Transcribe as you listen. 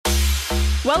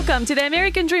Welcome to the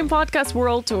American Dream Podcast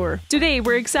World Tour. Today,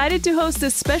 we're excited to host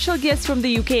a special guest from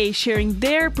the UK sharing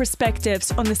their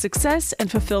perspectives on the success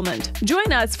and fulfillment.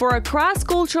 Join us for a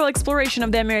cross-cultural exploration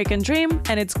of the American Dream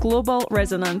and its global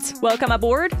resonance. Welcome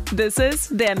aboard. This is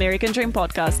the American Dream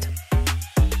Podcast.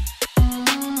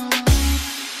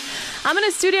 I'm in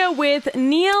a studio with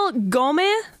Neil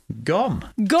Gomme. Gomme.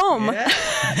 Yeah.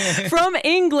 From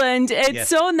England. It's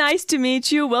so nice to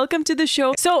meet you. Welcome to the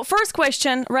show. So first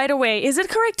question right away. Is it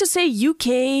correct to say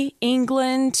UK,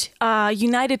 England,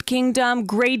 United Kingdom,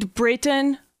 Great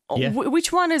Britain? Yeah.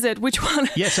 Which one is it? Which one?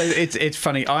 Yeah, so it's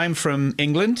funny. I'm from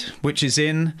England, which is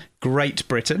in Great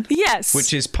Britain. Yes.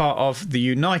 Which is part of the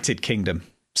United Kingdom.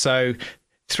 So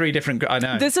three different, I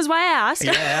know. This is why I asked.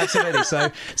 Yeah, absolutely.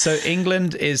 So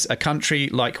England is a country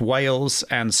like Wales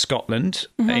and Scotland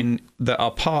that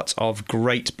are part of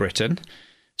Great Britain,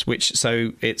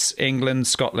 so it's England,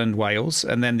 Scotland, Wales,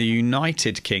 and then the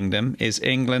United Kingdom is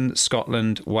England,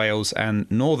 Scotland, Wales, and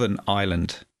Northern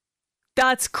Ireland.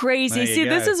 That's crazy. See,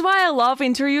 this is why I love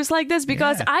interviews like this,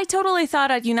 because I totally thought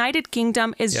that United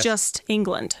Kingdom is just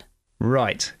England.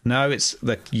 Right. No, it's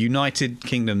the United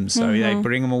Kingdom. So they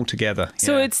bring them all together.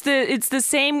 So it's the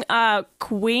same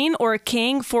queen or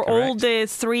king for all the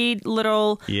three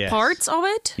little parts of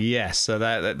it? Yes. So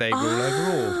that they rule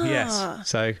over all. Yes.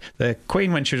 So the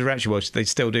queen, when she was around, they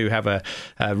still do have a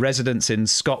residence in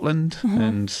Scotland.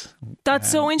 And that's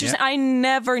so interesting. I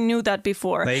never knew that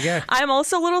before. There you go. I'm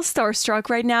also a little starstruck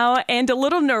right now and a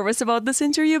little nervous about this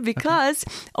interview because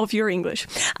of your English.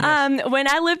 Yes. When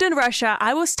I lived in Russia,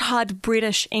 I was taught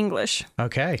British English.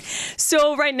 Okay.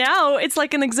 So right now it's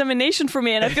like an examination for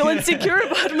me and I feel insecure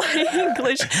about my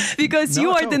English because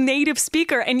you are the native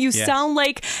speaker and you sound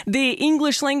like the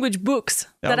English language books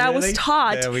that I was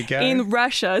taught in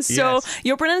Russia. So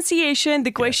your pronunciation,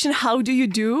 the question, how do you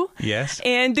do? Yes.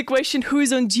 And the question,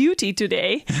 who's on duty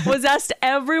today, was asked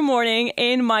every morning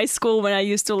in my school when I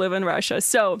used to live in Russia.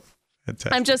 So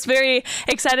fantastic. I'm just very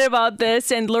excited about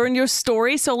this and learn your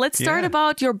story. So let's start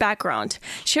about your background.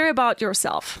 Share about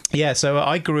yourself. Yeah, so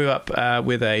I grew up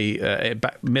with a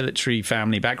military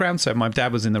family background. So my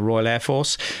dad was in the Royal Air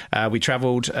Force. We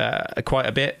travelled quite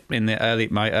a bit in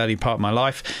my early part of my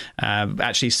life.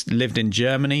 Actually lived in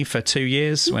Germany for 2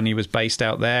 years when he was based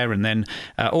out there, and then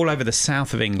all over the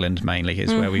south of England mainly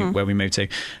is where we moved to.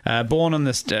 Born on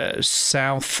the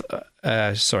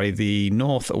the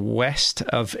northwest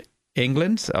of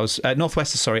England. I was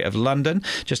northwest, of London,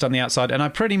 just on the outside. And I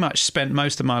pretty much spent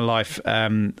most of my life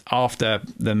after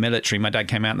the military. My dad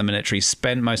came out in the military,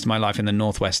 spent most of my life in the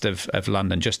northwest of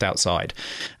London, just outside.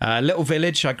 A little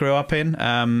village I grew up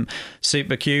in,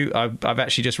 super cute. I've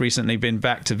actually just recently been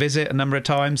back to visit a number of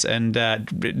times and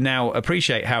now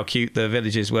appreciate how cute the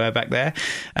villages were back there.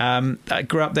 I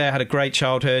grew up there, had a great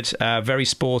childhood, very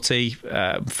sporty,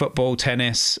 football,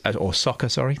 tennis, or soccer,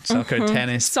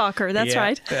 tennis. Soccer, that's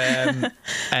right.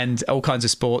 And all kinds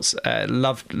of sports.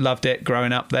 Loved it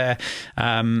growing up there.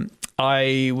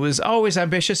 I was always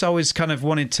ambitious, always kind of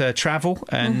wanted to travel,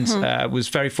 and was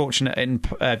very fortunate in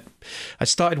I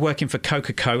started working for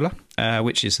Coca-Cola,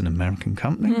 which is an American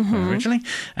company originally,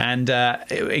 and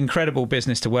incredible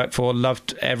business to work for.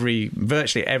 Loved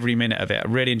virtually every minute of it. I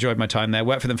really enjoyed my time there.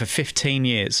 Worked for them for 15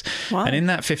 years. Wow. And in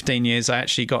that 15 years, I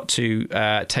actually got to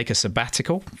take a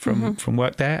sabbatical from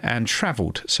work there and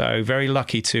travelled. So very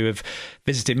lucky to have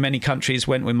visited many countries,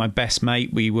 went with my best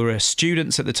mate. We were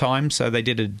students at the time, so they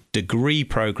did a degree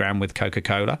program with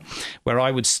Coca-Cola where I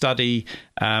would study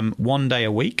 1 day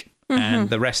a week. And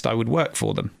the rest I would work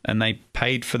for them, and they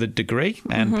paid for the degree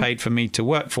and paid for me to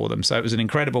work for them. So it was an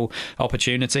incredible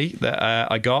opportunity that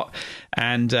I got.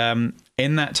 And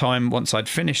in that time, once I'd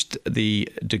finished the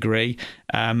degree,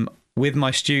 with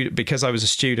my because I was a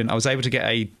student, I was able to get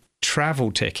a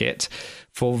travel ticket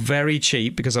for very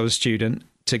cheap because I was a student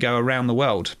to go around the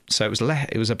world. So it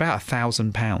was about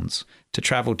 £1,000 to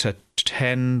travel to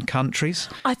 10 countries.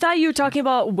 I thought you were talking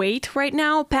about weight right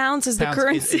now. Pounds is the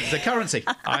currency. Is the currency.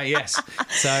 Yes.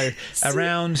 So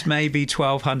around maybe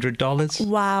 $1,200.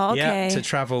 Wow. Okay. Yeah, to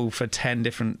travel for 10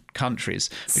 different countries,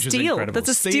 which was incredible. That's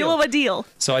a steal of a deal.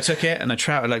 So I took it and I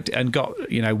traveled and got,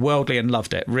 worldly and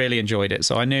loved it. Really enjoyed it.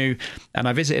 So I knew, and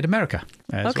I visited America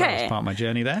as well as part of my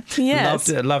journey there. Yes.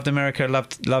 Loved America.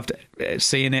 Loved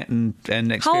seeing it and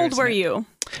experiencing it. How old were you?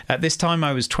 At this time,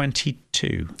 I was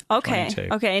 22. Okay.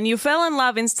 22. Okay. And you fell in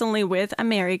love instantly with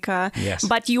America. Yes.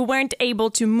 But you weren't able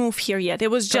to move here yet.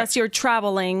 It was just your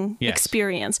traveling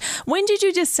experience. When did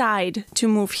you decide to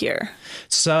move here?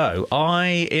 So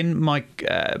in my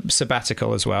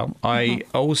sabbatical as well, I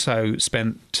also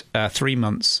spent 3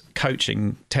 months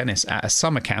coaching tennis at a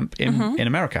summer camp in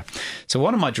America. So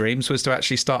one of my dreams was to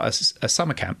actually start a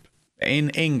summer camp in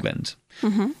England.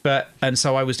 And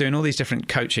so I was doing all these different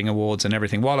coaching awards and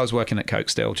everything while I was working at Coke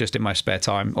still, just in my spare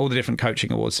time, all the different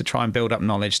coaching awards to try and build up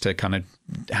knowledge to kind of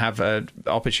have an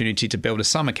opportunity to build a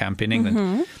summer camp in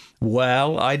England.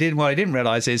 Well, what I didn't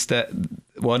realize is that,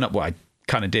 I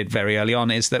kind of did very early on,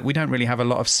 is that we don't really have a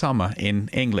lot of summer in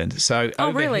England. So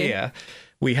here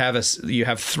you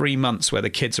have 3 months where the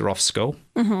kids are off school.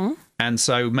 And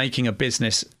so making a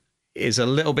business is a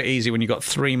little bit easy when you've got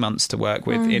 3 months to work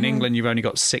with. In England, you've only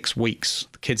got 6 weeks.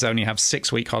 The kids only have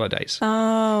 6-week holidays.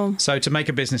 Oh. So to make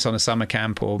a business on a summer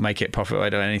camp or make it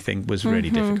profitable or anything was really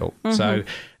difficult. So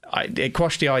it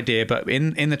quashed the idea. But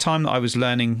in the time that I was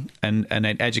learning and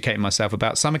educating myself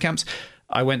about summer camps,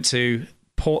 I went to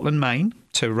Portland, Maine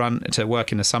to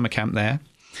work in a summer camp there.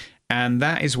 And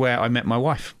that is where I met my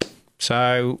wife.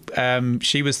 So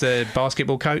she was the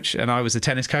basketball coach and I was the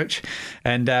tennis coach,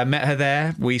 and met her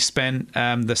there. We spent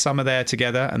the summer there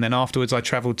together, and then afterwards I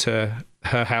travelled to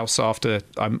her house after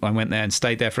I went there and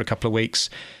stayed there for a couple of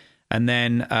weeks. And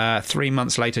then 3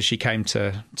 months later she came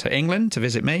to England to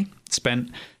visit me, spent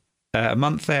a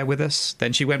month there with us.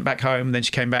 Then she went back home. Then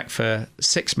she came back for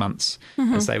 6 months.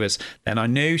 Then I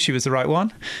knew she was the right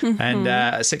one.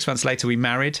 And 6 months later we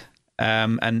married.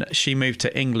 And she moved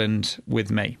to England with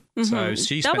me. So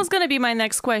that was going to be my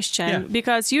next question,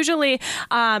 because usually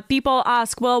people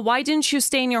ask, well, why didn't you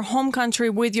stay in your home country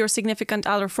with your significant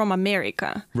other from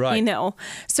America? Right.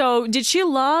 So did she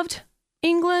love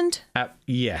England?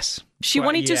 Yes. She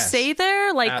wanted to stay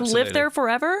there, live there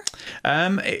forever?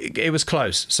 It was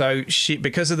close. So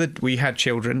because we had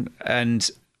children, and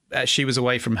she was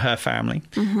away from her family.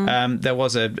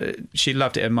 She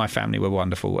loved it, and my family were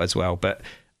wonderful as well. But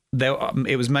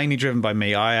it was mainly driven by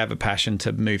me. I have a passion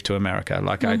to move to America.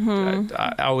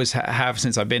 I always have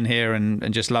since I've been here,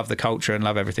 and just love the culture and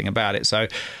love everything about it. So I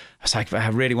was like, I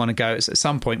really want to go. At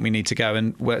some point we need to go.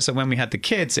 And so when we had the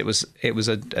kids, it was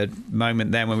a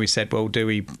moment then when we said, well, do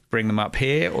we bring them up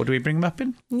here or do we bring them up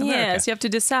in America? Yes, you have to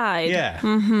decide. Yeah.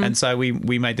 And so we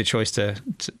made the choice to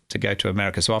go to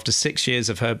America. So after 6 years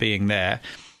of her being there,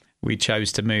 we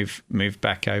chose to move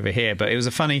back over here. But it was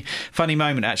a funny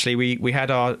moment, actually. We had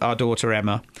our daughter,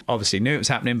 Emma, obviously knew it was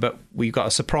happening, but we got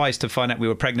a surprise to find out we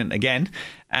were pregnant again.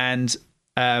 And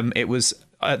it was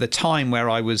at the time where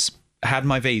I had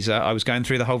my visa. I was going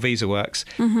through the whole visa works,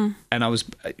 and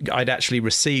I'd actually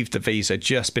received the visa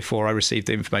just before I received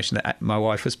the information that my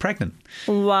wife was pregnant.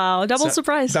 Wow. Double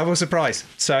surprise. Double surprise.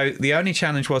 So the only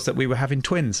challenge was that we were having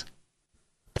twins.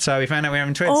 So we found out we were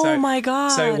having twins. Oh, my God.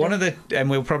 So one of and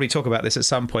we'll probably talk about this at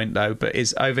some point though, but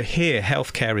is over here,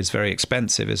 healthcare is very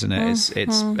expensive, isn't it?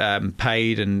 It's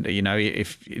paid, and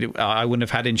if I wouldn't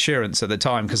have had insurance at the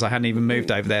time because I hadn't even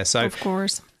moved over there. So of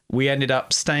course. We ended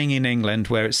up staying in England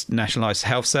where it's nationalised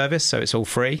health service, so it's all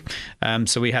free.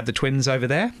 So we had the twins over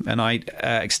there, and I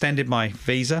extended my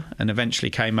visa and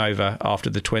eventually came over after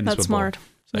the twins were born. That's smart.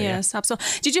 So, yes, absolutely.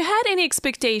 Did you had any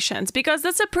expectations? Because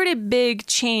that's a pretty big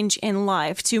change in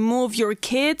life, to move your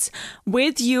kids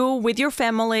with you, with your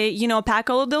family, pack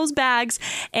all of those bags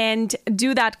and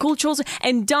do that cultural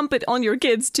and dump it on your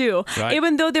kids too,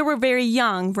 even though they were very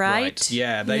young, right?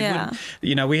 Yeah, they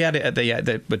wouldn't. We had it at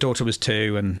the daughter was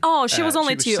 2 and she was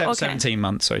only 2. Okay, 17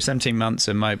 months. Sorry, 17 months,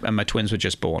 and my twins were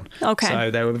just born. Okay, so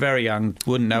they were very young,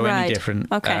 wouldn't know any different.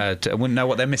 Okay, wouldn't know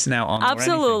what they're missing out on.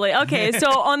 Absolutely. Okay, so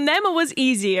on them it was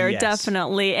easier. Yes.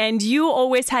 Definitely. And you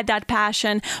always had that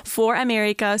passion for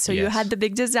America. So you had the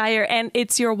big desire, and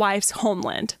it's your wife's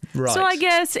homeland. Right. So I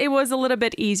guess it was a little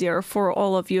bit easier for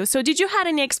all of you. So did you had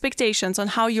any expectations on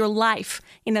how your life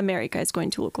in America is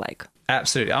going to look like?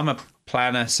 Absolutely. I'm a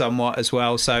planner somewhat as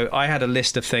well. So I had a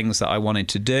list of things that I wanted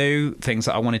to do, things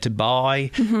that I wanted to buy,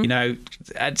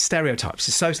 stereotypes.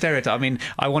 It's so stereotype. I mean,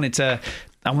 I wanted a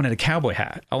cowboy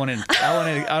hat. I wanted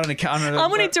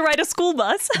to ride a school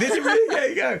bus. There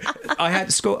you go. I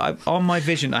had on my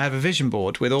vision. I have a vision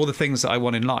board with all the things that I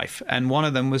want in life, and one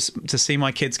of them was to see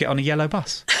my kids get on a yellow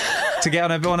bus. To get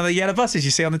on one of the yellow buses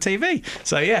you see on the TV.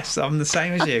 So yes, I'm the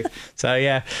same as you. So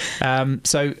yeah.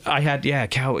 So I had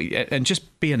cowboy, and just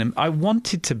I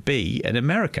wanted to be an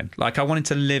American. Like I wanted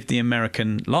to live the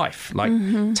American life. Like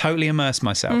totally immerse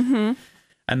myself.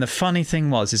 And the funny thing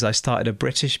was, I started a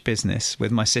British business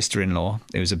with my sister-in-law.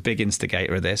 It was a big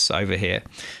instigator of this over here.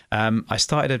 I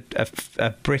started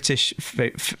a British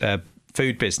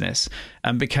food business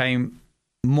and became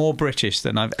more British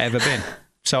than I've ever been.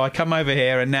 So I come over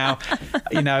here and now,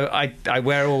 you know, I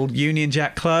wear all Union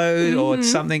Jack clothes or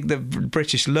something that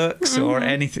British looks or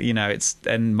anything, you know,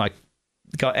 and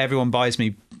everyone buys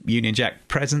me Union Jack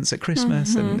presents at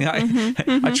Christmas. And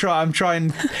I'm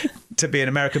trying to be an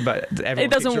American, but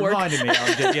everyone keeps reminding me.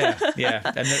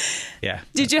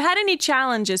 Did you had any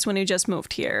challenges when you just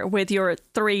moved here with your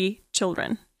 3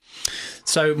 children?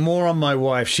 So more on my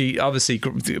wife. She obviously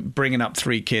bringing up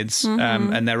 3 kids,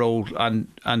 and they're all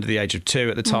under the age of 2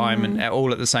 at the time, and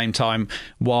all at the same time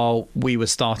while we were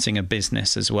starting a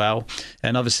business as well.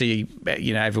 And obviously,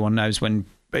 you know, everyone knows when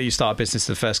you start a business,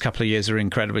 the first couple of years are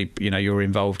incredibly, you know, you're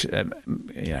involved,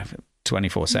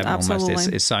 24/7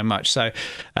 almost is so much. So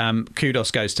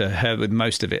kudos goes to her with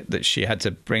most of it that she had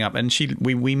to bring up. And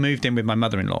we moved in with my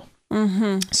mother-in-law.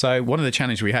 So one of the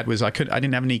challenges we had was I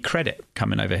didn't have any credit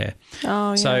coming over here.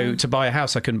 So to buy a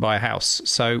house, I couldn't buy a house.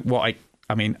 So what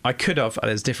I could have,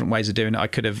 there's different ways of doing it. I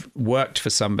could have worked for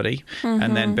somebody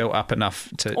and then built up enough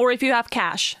to... Or if you have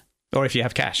cash. Or if you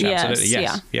have cash, absolutely,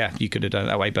 yes. Yeah, you could have done it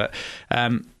that way. But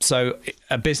so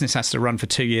a business has to run for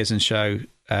 2 years and show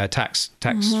tax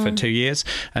for 2 years.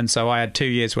 And so I had 2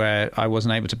 years where I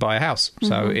wasn't able to buy a house.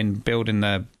 So in building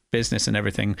the business and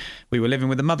everything, we were living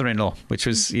with the mother-in-law, which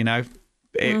was, you know,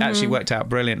 it actually worked out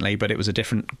brilliantly, but it was a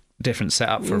different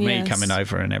setup for me coming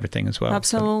over and everything as well.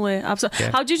 Absolutely.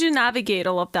 Yeah. How did you navigate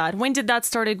all of that? When did that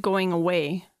started going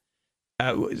away?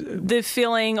 The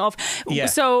feeling of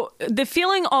the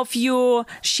feeling of you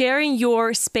sharing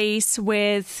your space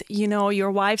with, you know,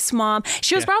 your wife's mom.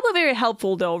 She was probably very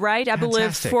helpful though, right? I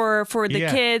believe for the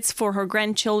kids, for her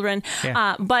grandchildren.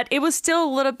 But it was still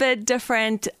a little bit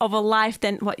different of a life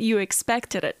than what you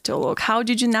expected it to look. How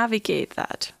did you navigate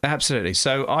that? Absolutely.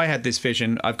 So I had this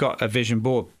vision. I've got a vision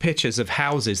board, pictures of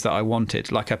houses that I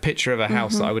wanted, like a picture of a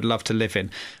house that I would love to live in.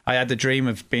 I had the dream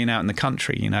of being out in the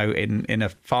country, you know, in a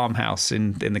farmhouse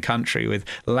in the country with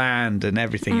land and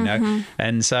everything, you know.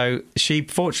 And so she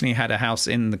fortunately had a house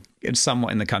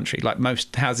somewhat in the country, like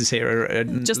most houses here are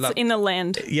just in the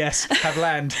land. Yes, have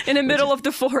land in the middle of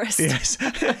the forest. Yes,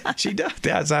 she does.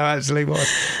 That's how it actually was.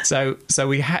 So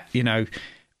we had, you know,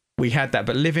 we had that,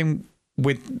 but living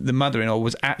with the mother-in-law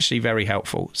was actually very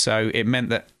helpful. So it meant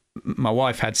that my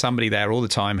wife had somebody there all the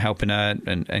time helping her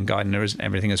and guiding her and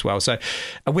everything as well. So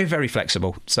we're very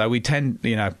flexible. So we tend,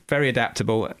 you know, very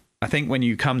adaptable. I think when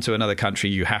you come to another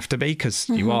country, you have to be, because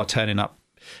you are turning up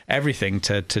everything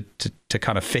to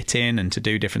kind of fit in and to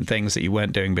do different things that you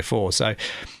weren't doing before. So, you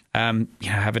know,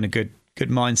 having a good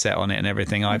mindset on it and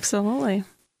everything. Absolutely.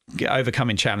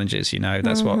 Overcoming challenges, you know,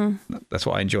 that's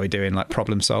what I enjoy doing, like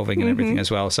problem solving and everything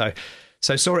as well. So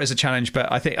saw it as a challenge,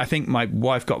 but I think my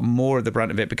wife got more of the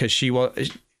brunt of it, because she was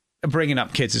bringing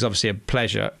up kids is obviously a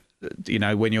pleasure, you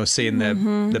know, when you're seeing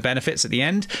the benefits at the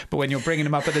end, but when you're bringing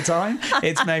them up at the time,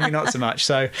 it's maybe not so much.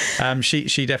 So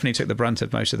she definitely took the brunt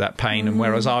of most of that pain. And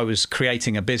whereas I was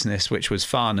creating a business which was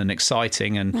fun and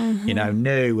exciting and you know,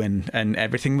 new and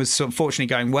everything was sort of fortunately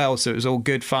going well, so it was all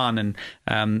good fun.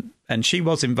 And she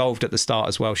was involved at the start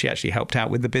as well. She actually helped out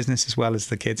with the business as well as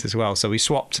the kids as well. So we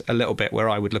swapped a little bit, where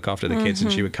I would look after the kids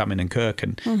and she would come in and cook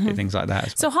and do things like that as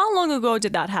well. So how long ago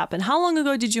did that happen? How long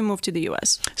ago did you move to the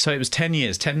US? So it was 10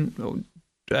 years,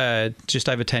 just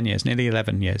over 10 years, nearly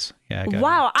 11 years. Yeah.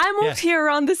 Wow. I moved here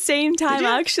around the same time,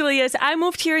 actually. Yes. I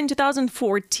moved here in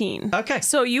 2014. Okay.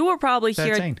 So you were probably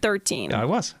here at 13. I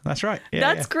was. That's right. Yeah,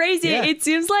 That's crazy. Yeah. It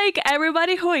seems like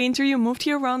everybody who I interview moved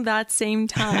here around that same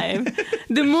time.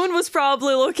 The moon was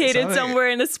probably located somewhere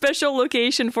in a special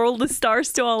location for all the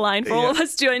stars to align, for all of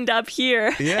us to end up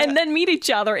here and then meet each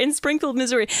other in Springfield,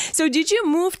 Missouri. So did you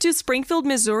move to Springfield,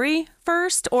 Missouri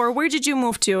first, or where did you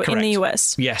move to in the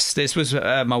US? Yes, this was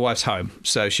my wife's home.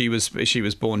 So she was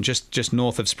born just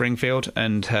north of Springfield,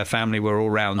 and her family were all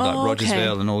around like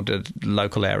Rogersville and all the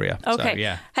local area. Okay. So,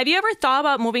 yeah. Have you ever thought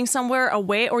about moving somewhere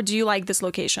away, or do you like this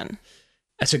location?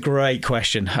 That's a great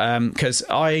question, because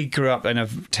I grew up in a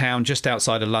town just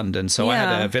outside of London, so I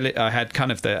had a village. I had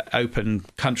kind of the open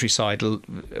countryside,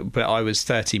 but I was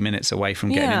 30 minutes away from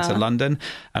getting into London,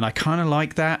 and I kind of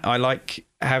like that. I like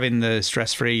having the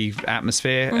stress-free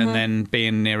atmosphere and then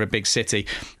being near a big city.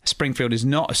 Springfield is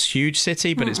not a huge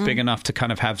city, but it's big enough to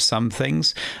kind of have some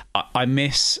things. I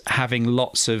miss having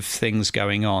lots of things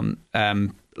going on,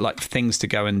 like things to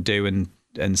go and do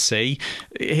and see.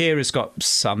 Here has got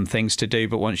some things to do,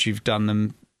 but once you've done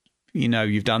them, you know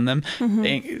you've done them.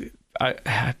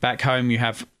 Back home you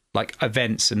have like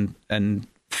events and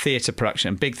theatre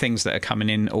production, big things that are coming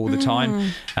in all the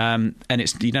time, and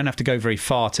you don't have to go very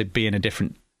far to be in a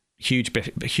huge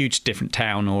different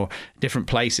town or different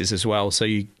places as well. So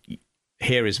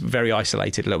here is very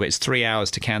isolated a little bit. It's 3 hours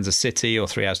to Kansas City, or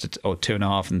 3 hours or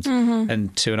 2.5,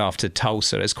 and 2.5 to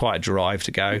Tulsa. It's quite a drive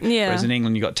to go. Yeah. Whereas in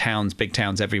England, you've got big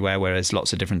towns everywhere, where there's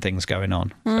lots of different things going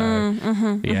on.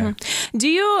 So, yeah. Do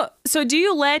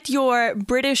you let your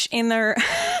British inner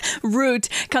root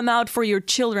come out for your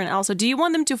children also? Do you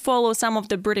want them to follow some of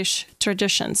the British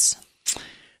traditions?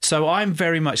 So I'm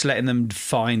very much letting them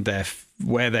find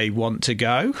where they want to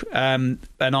go, and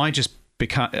I'm just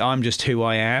who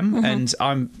I am, and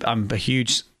I'm a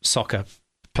huge soccer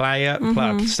player.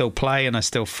 I still play, and I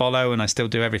still follow, and I still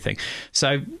do everything.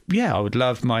 So yeah, I would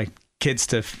love my kids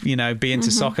to be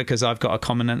into soccer, because I've got a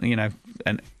commonality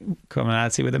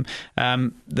with them.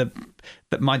 That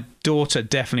my daughter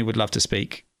definitely would love to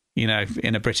speak in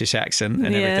a British accent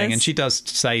and everything, and she does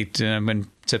say to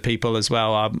people as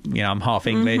well, I'm half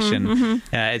English,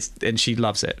 and she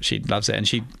loves it. She loves it, and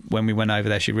when we went over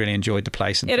there, she really enjoyed the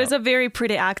place. It is a very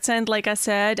pretty accent. Like I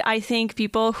said, I think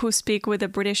people who speak with a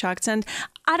British accent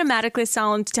automatically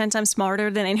sound 10 times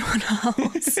smarter than anyone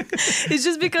else. It's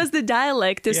just because the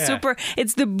dialect is super.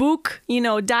 It's the book,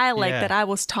 dialect that I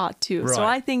was taught to. Right. So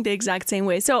I think the exact same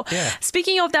way. So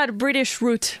speaking of that British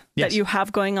root that you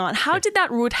have going on, how did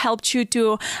that route help you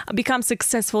to become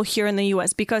successful here in the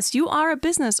US? Because you are a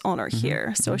business owner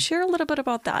here. So share a little bit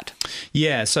about that.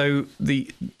 Yeah. So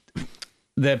the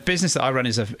business that I run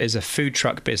is a food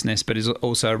truck business, but is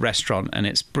also a restaurant, and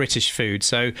it's British food.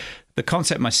 So the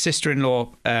concept, my sister-in-law,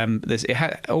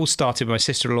 it all started with my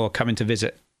sister-in-law coming to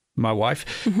visit my wife,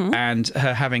 and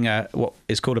her having what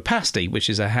is called a pasty, which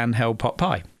is a handheld pot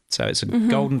pie. So it's a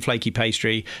golden flaky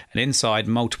pastry, and inside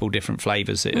multiple different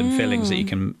flavors and fillings that you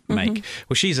can make.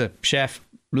 Well, she's a chef,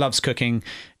 loves cooking,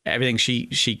 everything.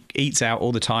 She eats out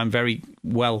all the time, very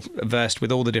well versed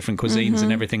with all the different cuisines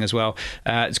and everything as well.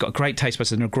 It's got a great taste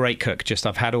buds and a great cook.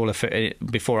 I've had all of it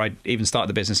before I even started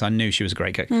the business. I knew she was a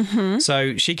great cook.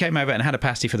 So she came over and had a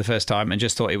pasty for the first time, and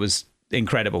just thought it was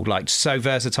incredible, like so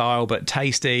versatile but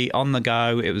tasty, on the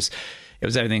go. It was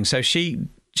everything. So she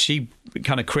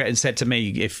kind of created and said to me,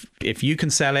 if you can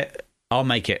sell it, I'll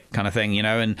make it, kind of thing,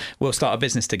 and we'll start a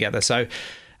business together. So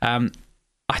and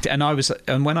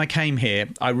when I came here,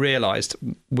 I realized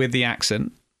with the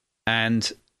accent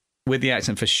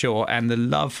for sure, and the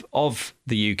love of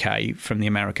the UK from the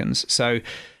Americans. So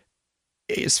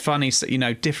it's funny,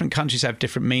 different countries have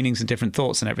different meanings and different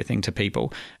thoughts and everything to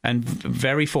people, and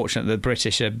very fortunate that the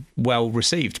British are well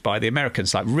received by the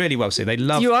Americans, like really well received. They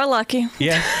love. You are lucky.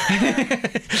 Yeah.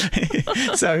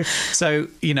 So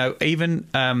even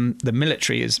the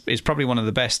military is probably one of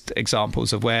the best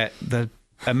examples of where the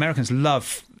Americans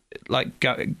love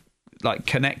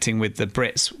connecting with the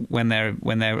Brits when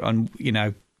they're on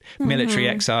military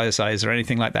exercise or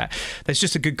anything like that. There's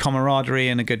just a good camaraderie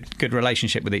and a good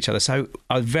relationship with each other. So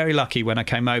I was very lucky when I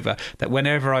came over that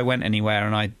whenever I went anywhere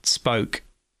and I spoke,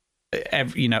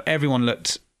 everyone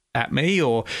looked at me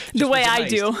or the way I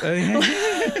do.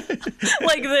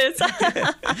 Like this.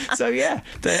 So yeah,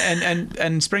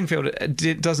 and Springfield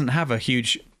doesn't have a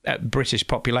huge British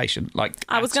population.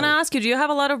 I was going to ask you, do you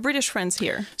have a lot of British friends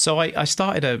here? So I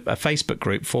started a Facebook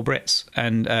group for Brits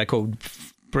and called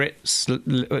Brits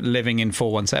living in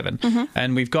 417,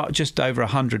 and we've got just over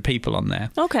 100 people on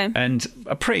there. Okay. And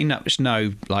I pretty much know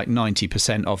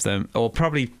 90% of them, or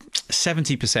probably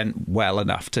 70% well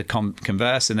enough to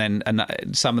converse, and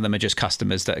some of them are just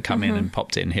customers that come in and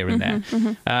popped in here and there.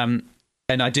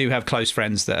 And I do have close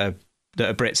friends that are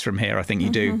Brits from here. I think you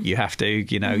do. You have to,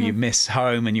 you miss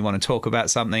home and you want to talk about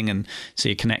something, and so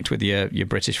you connect with your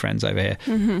British friends over here.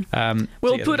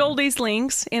 We'll put all these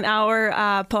links in our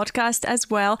podcast as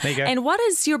well. There you go. And what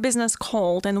is your business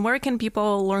called, and where can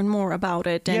people learn more about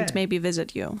it and maybe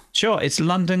visit you? Sure. It's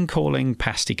London Calling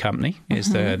Pasty Company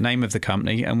is the name of the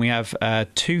company, and we have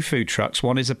 2 food trucks.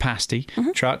 One is a pasty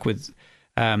truck with,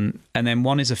 and then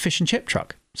one is a fish and chip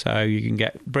truck. So you can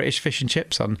get British fish and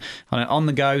chips on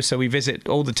the go. So we visit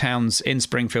all the towns in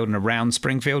Springfield and around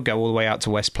Springfield, go all the way out to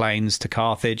West Plains, to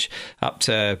Carthage, up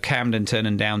to Camdenton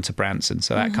and down to Branson.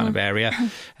 So that kind of area.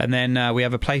 And then we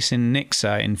have a place in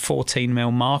Nixa in 14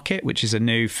 Mill Market, which is a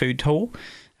new food hall.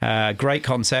 Great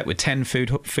concept with 10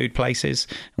 food places.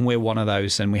 And we're one of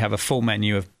those. And we have a full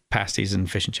menu of pasties and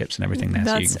fish and chips and everything there.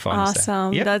 That's so you can find us there.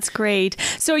 Awesome. Yep. That's great.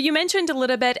 So you mentioned a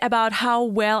little bit about how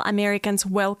well Americans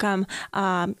welcome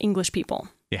English people.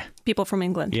 Yeah. People from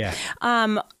England. Yeah.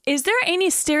 Is there any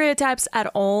stereotypes at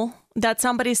all that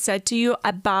somebody said to you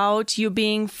about you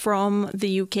being from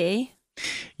the UK?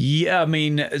 Yeah, I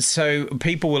mean, so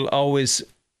people will always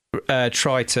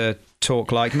try to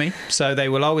talk like me, so they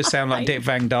will always sound like Dick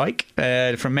Van Dyke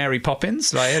from Mary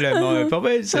Poppins, like hello Mary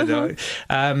Poppins.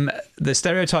 The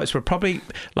stereotypes were probably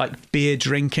like beer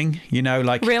drinking, you know,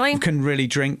 like really? You couldn't really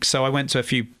drink. So I went to a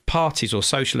few parties or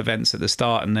social events at the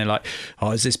start, and they're like,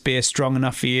 oh, is this beer strong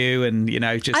enough for you? And you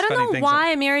know, just I don't know things why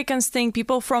Americans think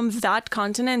people from that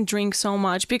continent drink so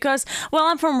much, because, well,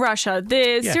 I'm from Russia.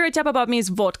 The stereotype about me is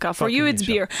vodka. For you, it's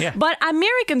beer. Yeah. But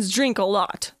Americans drink a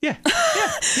lot. Yeah.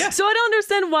 So I don't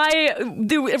understand why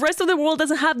the rest of the world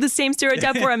doesn't have the same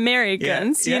stereotype for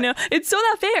Americans. You know, it's so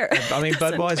not fair. I mean,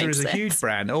 Budweiser is a huge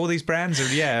brand. All these brands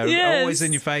are always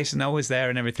in your face and always there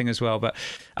and everything as well. But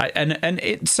and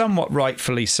it's somewhat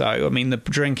rightfully so. I mean, the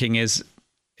drinking is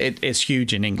it's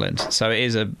huge in England, so it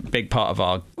is a big part of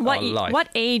our life. What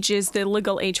age is the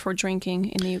legal age for drinking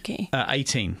in the UK?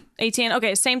 18. 18.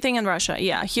 Okay, same thing in Russia.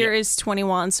 Yeah, here is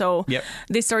 21, so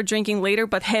they start drinking later,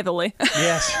 but heavily.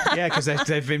 Yes, yeah, because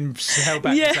they've been held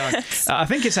back. Yes. I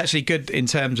think it's actually good in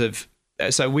terms of.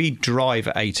 So we drive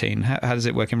at 18. How does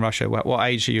it work in Russia? What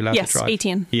age are you allowed to drive? Yes,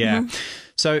 18. Yeah.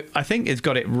 So I think it's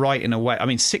got it right in a way. I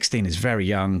mean, 16 is very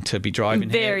young to be driving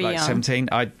very here. Like young. 17,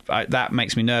 I that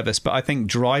makes me nervous. But I think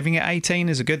driving at 18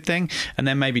 is a good thing. And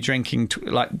then maybe drinking,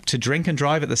 to drink and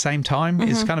drive at the same time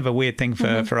is kind of a weird thing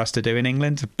for us to do in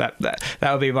England. That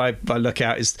would be my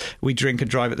lookout, is we drink and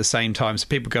drive at the same time. So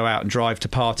people go out and drive to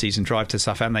parties and drive to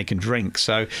stuff, and they can drink.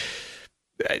 So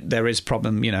there is a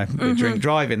problem, you know, with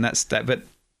driving. That's that. But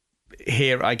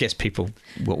here, I guess people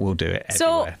will do it everywhere.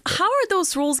 So how are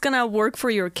those rules going to work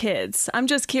for your kids? I'm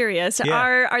just curious.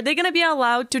 Yeah. Are they going to be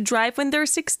allowed to drive when they're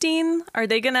 16? Are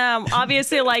they going to,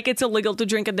 obviously, like, it's illegal to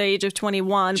drink at the age of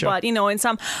 21, but, you know, in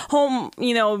some home,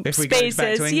 you know,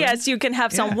 spaces, yes, you can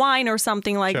have some wine or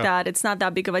something like that. It's not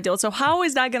that big of a deal. So how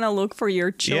is that going to look for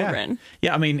your children?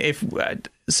 Yeah, I mean,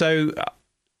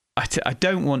 I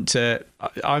don't want to.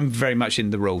 I'm very much in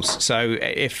the rules. So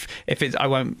if it's, I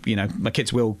won't. You know, my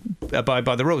kids will abide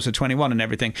by the rules of 21 and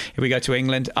everything. If we go to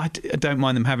England, I don't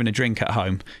mind them having a drink at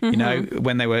home. You know,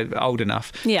 when they were old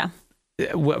enough. Yeah.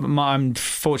 I'm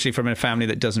fortunately from a family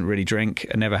that doesn't really drink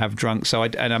and never have drunk. So I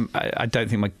don't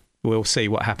think we'll see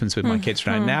what happens with my kids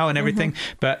right now and everything.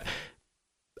 But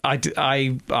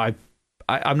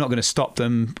I'm not going to stop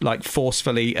them, like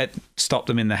forcefully stop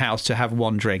them in the house to have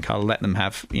one drink. I'll let them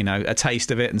have, you know, a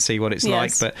taste of it and see what it's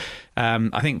like. But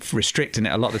I think restricting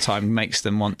it a lot of the time makes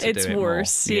them want to do it more.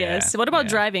 It's worse, yes. What about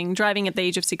driving at the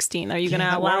age of 16? Are you going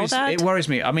to allow that? It worries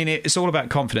me. I mean, it's all about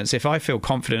confidence. If I feel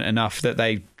confident enough that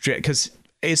because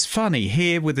it's funny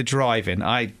here with the driving.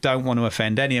 I don't want to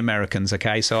offend any Americans,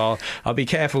 okay? So I'll be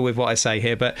careful with what I say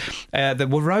here. But the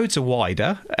roads are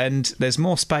wider and there's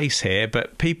more space here,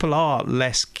 but people are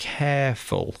less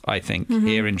careful, I think,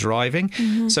 here in driving.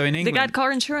 So in England, they got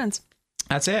car insurance.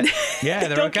 That's it. Yeah,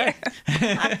 they're okay.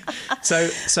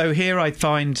 So here I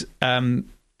find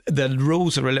the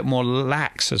rules are a little more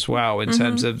lax as well in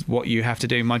terms of what you have to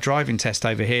do. My driving test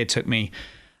over here took me,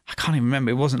 I can't even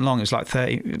remember. It wasn't long. It was like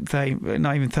 30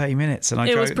 not even 30 minutes. And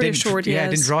it was pretty short, I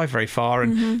didn't drive very far.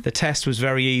 And the test was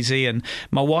very easy. And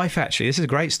my wife, actually, this is a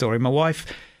great story. My wife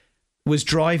was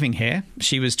driving here.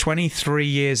 She was 23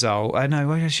 years old. No,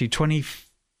 what is she?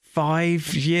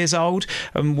 25 years old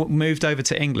and moved over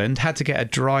to England, had to get a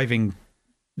driving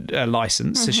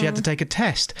license. So she had to take a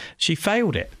test. She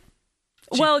failed it.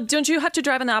 Well, don't you have to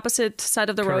drive on the opposite side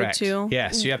of the road too?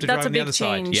 Yes, you have to drive on the other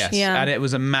side. Yes, and it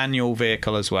was a manual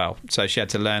vehicle as well, so she had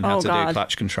to learn how to do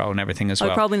clutch control and everything as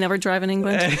well. I would probably never drive in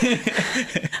England.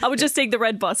 I would just take the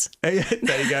red bus. There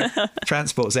you go.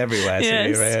 Transport's everywhere,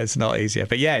 so it's not easier.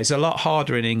 But yeah, it's a lot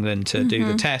harder in England to do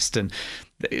the test, and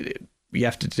you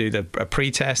have to do a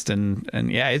pre-test, and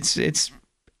yeah, it's.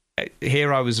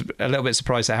 Here I was a little bit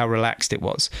surprised at how relaxed it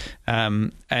was,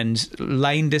 and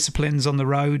lane disciplines on the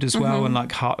road as well, and like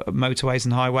motorways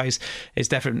and highways is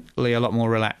definitely a lot more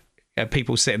relaxed.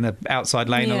 People sit in the outside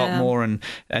lane a lot more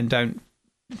and don't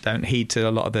heed to a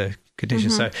lot of the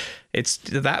conditions. So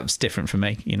that's different for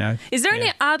me, you know. Is there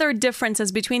any other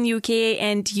differences between UK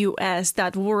and US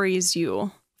that worries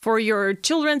you? For your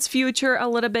children's future a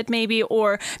little bit maybe,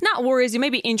 or not worries you,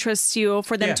 maybe interests you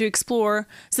for them to explore,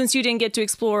 since you didn't get to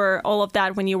explore all of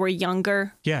that when you were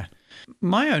younger? Yeah.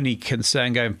 My only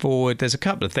concern going forward, there's a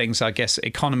couple of things, I guess,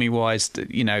 economy-wise,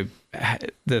 you know,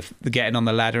 the getting on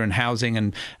the ladder and housing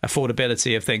and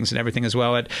affordability of things and everything as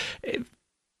well.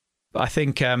 I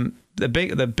think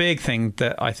the big thing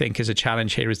that I think is a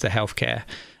challenge here is the healthcare.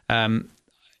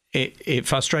 It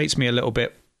frustrates me a little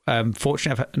bit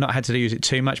fortunate I've not had to use it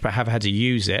too much, but I have had to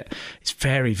use it. It's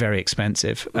very, very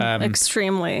expensive.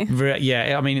 Extremely.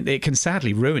 Yeah, I mean, it can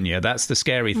sadly ruin you. That's the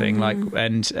scary thing. Like,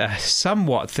 and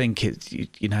somewhat think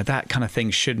that kind of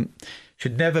thing should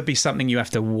never be something you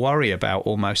have to worry about.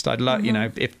 Almost, I'd like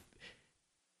if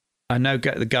I know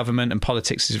the government and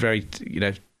politics is very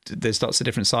there's lots of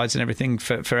different sides and everything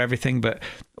for everything, but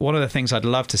one of the things I'd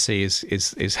love to see is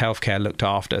healthcare looked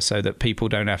after, so that people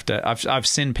don't have to. I've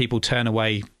seen people turn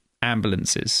away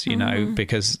ambulances,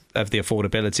 because of the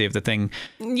affordability of the thing.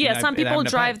 Yeah, some people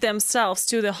drive themselves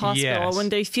to the hospital when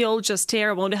they feel just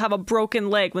terrible, when they have a broken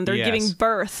leg, when they're giving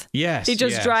birth. Yes, they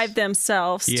just drive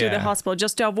themselves to the hospital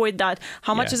just to avoid that.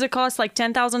 How much does it cost? Like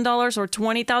 $10,000 or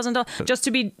 $20,000 just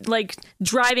to be like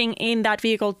driving in that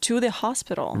vehicle to the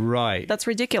hospital. Right. That's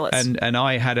ridiculous. And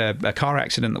I had a car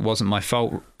accident that wasn't my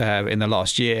fault in the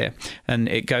last year, and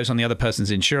it goes on the other person's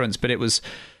insurance, but it was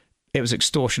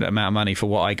extortionate amount of money for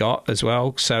what I got as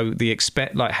well. So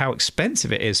how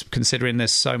expensive it is, considering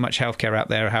there's so much healthcare out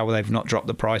there, how they've not dropped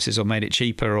the prices or made it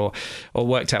cheaper or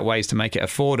worked out ways to make it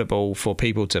affordable for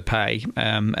people to pay.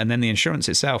 And then the insurance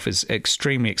itself is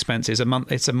extremely expensive.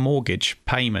 It's a mortgage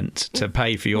payment to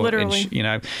pay for your,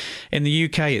 in the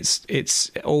UK,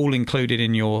 it's all included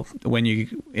in your,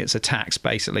 it's a tax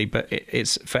basically, but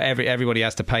it's for everybody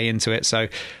has to pay into it. So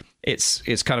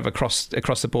it's kind of across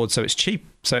the board, so it's cheap.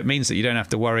 So it means that you don't have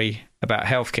to worry about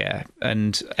healthcare.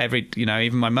 And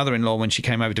even my mother-in-law, when she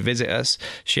came over to visit us,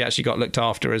 she actually got looked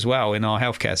after as well in our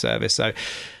healthcare service. So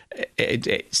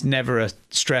it's never a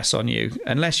stress on you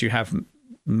unless you have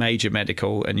major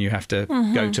medical and you have to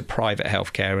go to private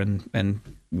healthcare and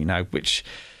which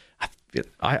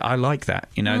I like that.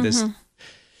 There's.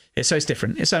 So it's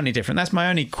different. It's only different. That's my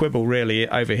only quibble really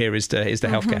over here is the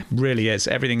healthcare. Really is.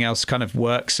 Everything else kind of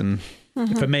works, and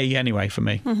for me anyway.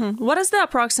 What is the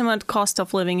approximate cost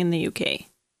of living in the UK?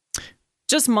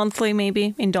 Just monthly,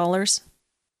 maybe in dollars.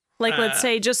 Like let's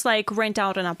say just like rent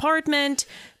out an apartment,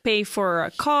 pay for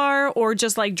a car, or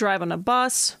just like drive on a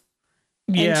bus.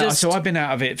 Yeah. So I've been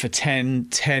out of it for 10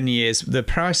 years. The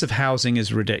price of housing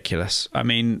is ridiculous. I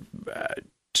mean,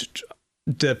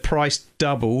 the price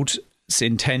doubled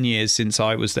in 10 years since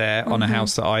I was there on a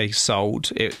house that I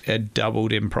sold. It had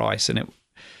doubled in price,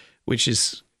 which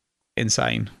is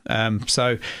insane.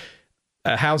 So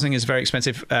housing is very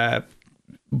expensive.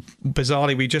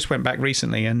 Bizarrely, we just went back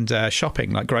recently and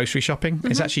shopping, like grocery shopping,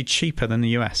 is actually cheaper than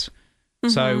the US.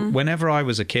 So whenever I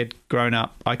was a kid growing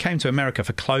up, I came to America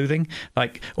for clothing,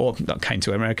 or not came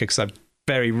to America because I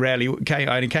very rarely came.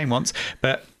 I only came once,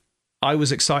 but I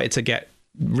was excited to get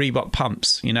Reebok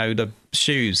pumps, the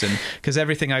shoes, and because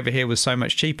everything over here was so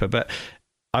much cheaper. But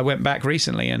I went back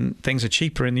recently and things are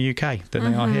cheaper in the UK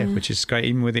than they are here, which is great,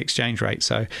 even with the exchange rate.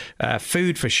 So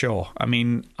food for sure. I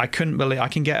mean, I couldn't believe I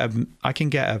can get a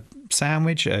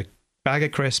sandwich, a bag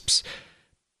of crisps,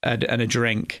 and a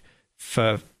drink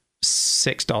for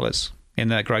 $6 in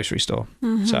the grocery store.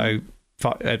 So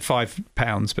at £5, but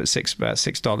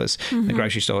 $6 in the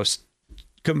grocery store.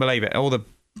 Couldn't believe it. All the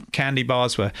candy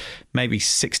bars were maybe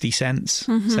 60 cents,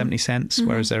 70 cents,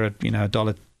 whereas they're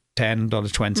 $1.10,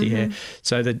 $1.20 here.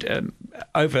 So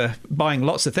over buying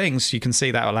lots of things, you can see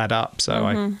that will add up. So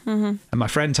and my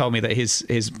friend told me that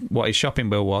what his shopping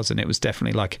bill was, and it was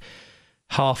definitely like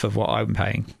half of what I'm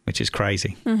paying, which is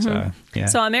crazy. So yeah.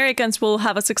 So Americans will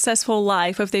have a successful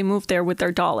life if they move there with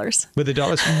their dollars. With the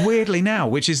dollars, weirdly now,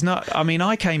 which is not. I mean,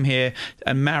 I came here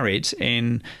and married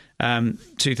in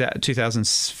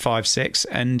 2005-06,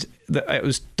 and it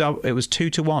was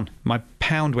 2-to-1. My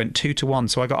pound went 2-to-1,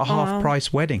 so I got a half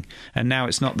price wedding, and now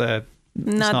it's not the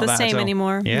same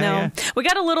anymore. Yeah, no. Yeah. We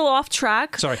got a little off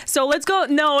track. Sorry. So let's go.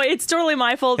 No, it's totally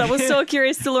my fault. I was so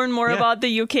curious to learn more about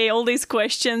the UK, all these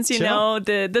questions,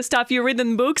 the stuff you read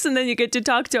in books, and then you get to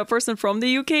talk to a person from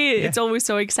the UK. It's always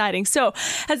so exciting. So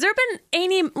has there been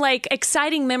any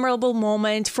exciting, memorable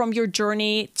moment from your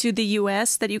journey to the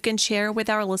US that you can share with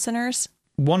our listeners?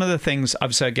 One of the things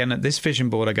so again at this vision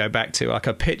board I go back to, like,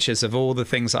 are pictures of all the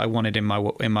things that I wanted in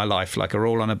my life, like, are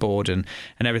all on a board and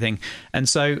everything. And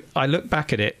so I look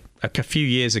back at it a few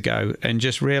years ago and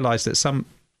just realized that a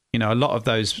lot of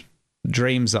those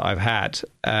dreams that I've had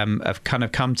have kind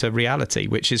of come to reality,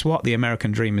 which is what the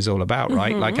American dream is all about,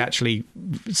 right? Like actually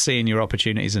seeing your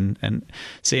opportunities and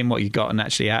seeing what you got and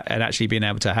actually being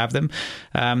able to have them.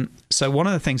 So one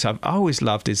of the things I've always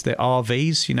loved is the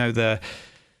RVs,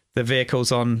 the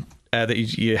vehicles on that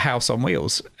you house on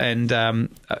wheels, and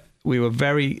we were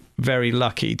very, very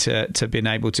lucky to been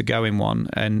able to go in one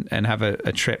and have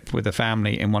a trip with the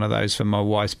family in one of those for my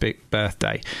wife's big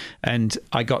birthday, and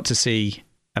I got to see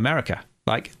America.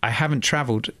 Like, I haven't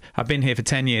traveled. I've been here for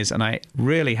 10 years, and I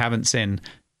really haven't seen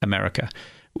America,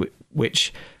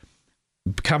 which,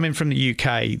 coming from the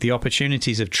UK, the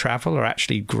opportunities of travel are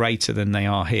actually greater than they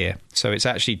are here. So it's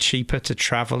actually cheaper to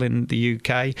travel in the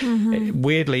UK.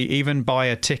 Weirdly, even buy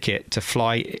a ticket to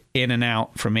fly in and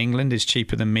out from England is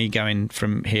cheaper than me going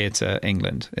from here to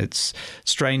England. It's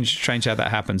strange how that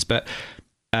happens. But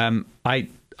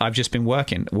I've just been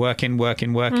working,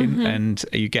 and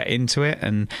you get into it,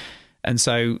 and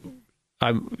so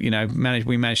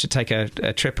we managed to take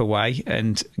a trip away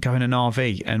and go in an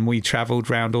RV, and we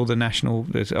travelled around all the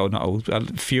a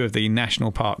few of the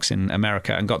national parks in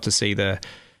America, and got to see the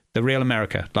real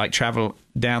America, like travel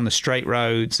down the straight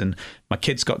roads, and my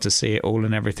kids got to see it all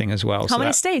and everything as well. How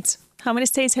many states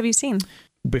have you seen?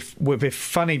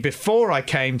 Funny, before I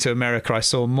came to America, I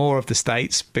saw more of the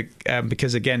states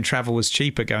because, again, travel was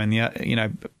cheaper going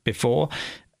before.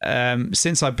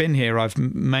 Since I've been here, I've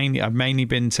mainly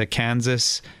been to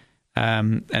Kansas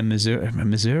and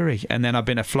Missouri, and then I've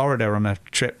been to Florida on a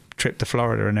trip to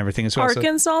Florida and everything as well.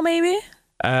 Arkansas, maybe?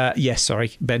 Yes,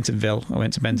 sorry, Bentonville. I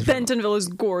went to Bentonville. Bentonville is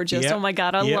gorgeous. Yep. Oh my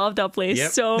God, I love that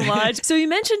place so much. So you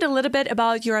mentioned a little bit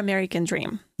about your American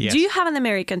dream. Yes. Do you have an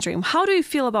American dream? How do you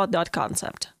feel about that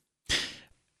concept?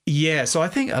 Yeah, so I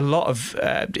think a lot of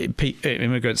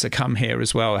immigrants that come here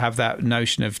as well have that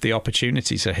notion of the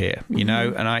opportunities are here, you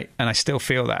know, and I still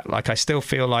feel that. Like, I still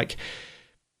feel like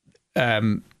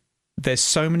there's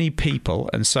so many people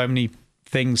and so many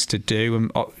things to do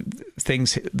and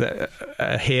things that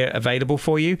are here available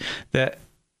for you that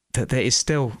there is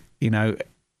still,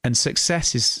 and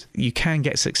success is, you can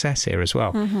get success here as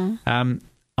well.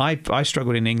 I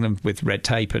struggled in England with red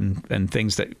tape and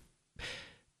things that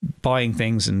buying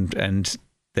things and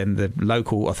then the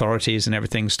local authorities and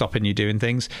everything stopping you doing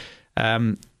things. A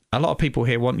lot of people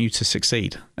here want you to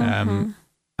succeed. And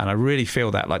I really feel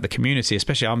that, like the community,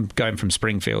 especially I'm going from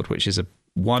Springfield, which is a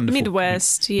wonderful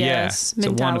Midwest, yes, it's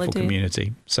a wonderful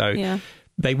community. So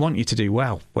they want you to do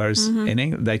well, whereas in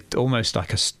England they almost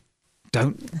like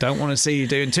don't want to see you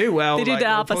doing too well. They do the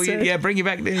opposite. Bring you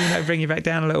back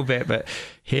down a little bit. But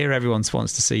here, everyone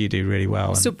wants to see you do really well.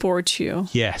 And support you.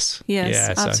 Yes.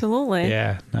 Yes, absolutely.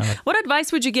 No. What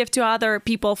advice would you give to other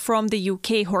people from the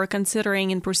UK who are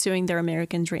considering and pursuing their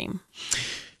American dream?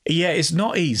 Yeah, it's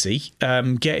not easy.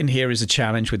 Getting here is a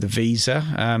challenge with the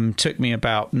visa. Took me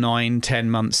about 9-10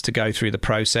 months to go through the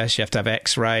process. You have to have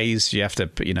x-rays. You have to,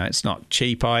 it's not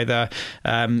cheap either.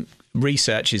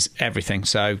 Research is everything.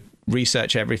 So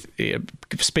research everything,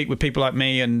 speak with people like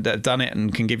me and have done it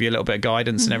and can give you a little bit of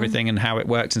guidance and everything and how it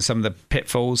works and some of the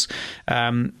pitfalls.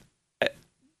 The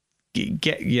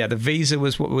visa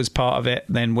was part of it.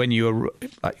 Then when you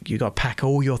got to pack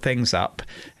all your things up,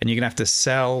 and you're gonna have to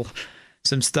sell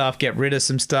some stuff, get rid of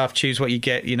some stuff, choose what you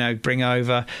get, bring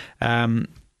over, and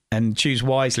choose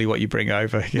wisely what you bring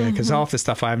over, because half the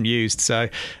stuff I haven't used. So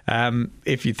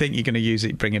if you think you're going to use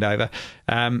it, bring it over.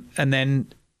 And then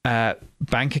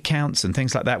bank accounts and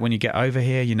things like that when you get over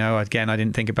here. Again, I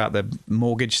didn't think about the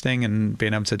mortgage thing and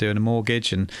being able to do a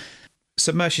mortgage, and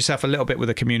submerge yourself a little bit with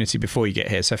the community before you get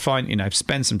here. So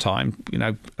spend some time,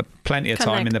 plenty of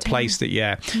time in the place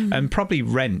that, and probably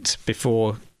rent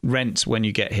when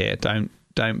you get here.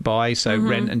 Don't buy. So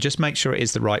rent, and just make sure it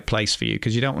is the right place for you,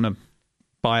 because you don't want to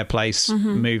buy a place,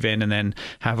 move in, and then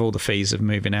have all the fees of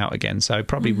moving out again. So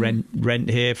probably rent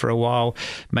here for a while,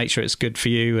 make sure it's good for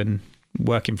you and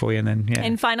working for you, and then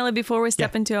And finally, before we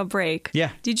step into a break,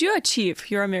 did you achieve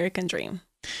your American dream?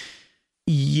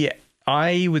 Yeah,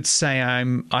 I would say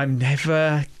I'm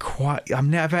never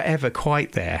ever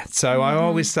quite there. So I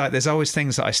always thought there's always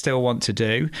things that I still want to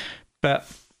do, but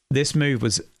this move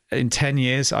was, in 10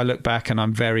 years, I look back and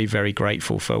I'm very, very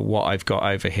grateful for what I've got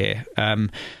over here.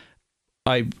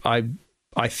 I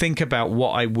think about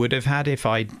what I would have had if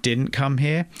I didn't come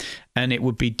here, and it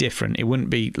would be different. It wouldn't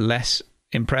be less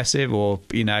impressive, or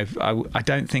I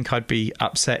don't think I'd be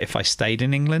upset if I stayed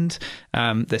in England.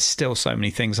 There's still so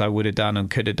many things I would have done and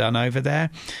could have done over there,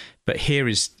 but here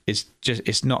it's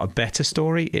not a better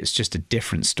story, it's just a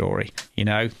different story.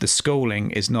 The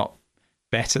schooling is not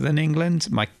better than England.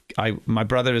 My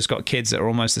brother has got kids that are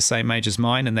almost the same age as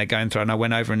mine, and they're going through, and I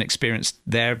went over and experienced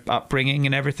their upbringing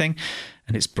and everything,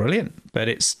 and it's brilliant, but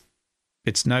it's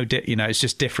it's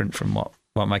just different from what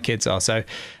my kids are. So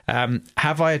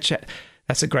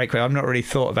that's a great question. I've not really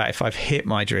thought about if I've hit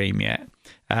my dream yet.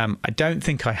 I don't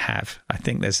think I have. I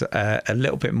think there's a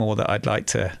little bit more that I'd like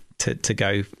to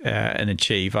go and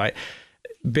achieve.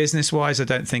 Business-wise, I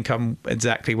don't think I'm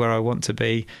exactly where I want to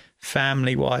be.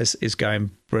 Family-wise is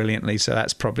going brilliantly, so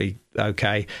that's probably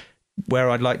okay. Where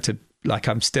I'd like to,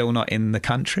 I'm still not in the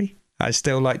country. I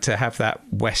still like to have that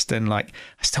Western, like,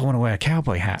 I still want to wear a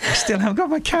cowboy hat. I still haven't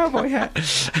got my cowboy hat.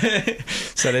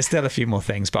 So there's still a few more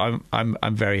things, but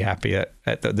I'm very happy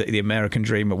at the American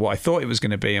dream, of what I thought it was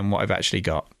going to be and what I've actually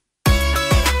got.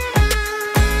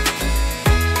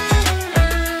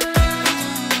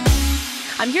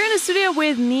 I'm here in the studio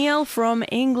with Neil from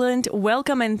England.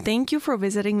 Welcome and thank you for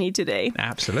visiting me today.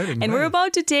 Absolutely. And we're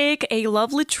about to take a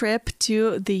lovely trip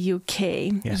to the UK.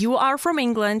 Yes. You are from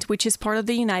England, which is part of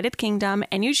the United Kingdom,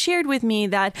 and you shared with me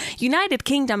that United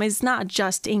Kingdom is not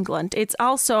just England. It's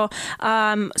also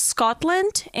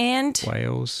Scotland and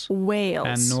Wales.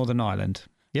 And Northern Ireland.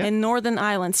 Yep. And Northern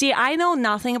Ireland. See, I know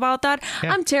nothing about that.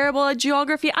 Yeah. I'm terrible at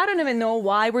geography. I don't even know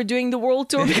why we're doing the world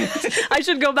tour. I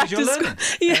should go back to school.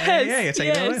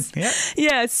 Yes.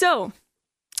 Yeah. So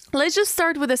let's just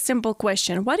start with a simple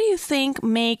question. What do you think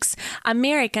makes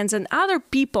Americans and other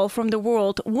people from the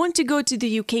world want to go to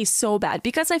the UK so bad?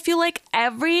 Because I feel like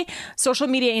every social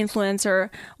media influencer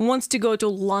wants to go to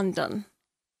London.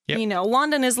 Yep. You know,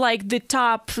 London is like the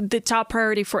top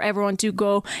priority for everyone to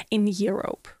go in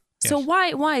Europe. So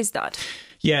yes. why is that?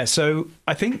 Yeah, so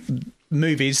I think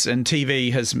movies and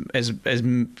TV has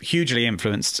hugely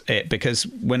influenced it, because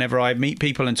whenever I meet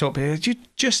people and talk, you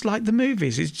just like the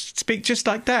movies, you speak just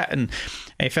like that. And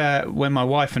if when my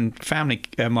wife and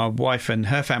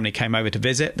her family came over to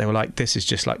visit, they were like, "This is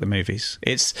just like the movies."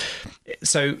 It's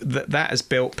so that has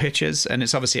built pictures, and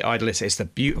it's obviously idealistic. It's the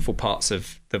beautiful parts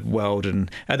of the world and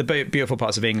the beautiful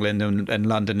parts of England and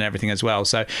London and everything as well.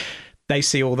 So they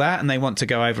see all that and they want to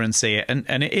go over and see it,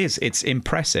 and it's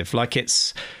impressive. Like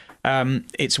it's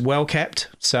well kept.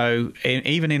 So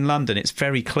even in London, it's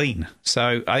very clean.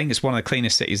 So I think it's one of the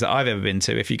cleanest cities that I've ever been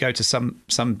to. If you go to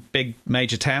some big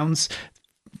major towns,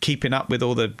 keeping up with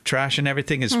all the trash and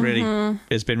everything has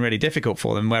been really difficult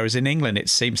for them. Whereas in England, it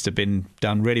seems to have been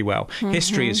done really well.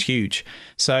 History is huge.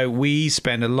 So we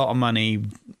spend a lot of money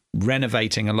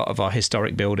renovating a lot of our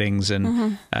historic buildings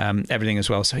and everything as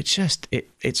well. So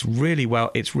it's really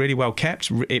well kept.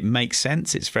 It makes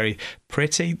sense. It's very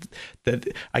pretty.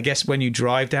 I guess when you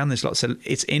drive down, there's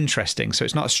it's interesting. So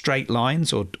it's not straight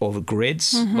lines or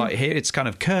grids like here. It's kind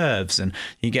of curves, and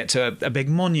you get to a big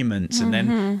monument, and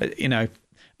then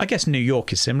I guess New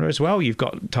York is similar as well. You've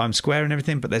got Times Square and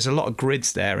everything, but there's a lot of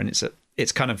grids there, and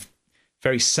it's kind of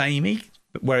very samey.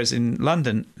 Whereas in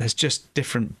London, there's just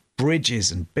different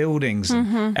bridges and buildings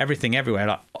and everything everywhere,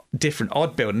 like different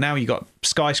odd buildings. Now you've got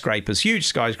skyscrapers, huge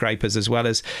skyscrapers, as well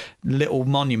as little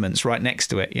monuments right next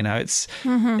to it.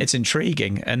 It's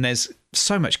intriguing, and there's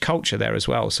so much culture there as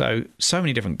well. So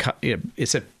many different.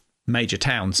 It's a major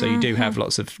town, so you do have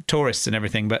lots of tourists and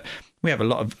everything. But we have a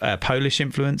lot of Polish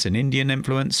influence and Indian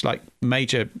influence, like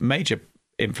major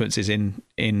influences in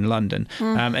London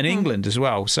and England as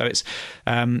well. So it's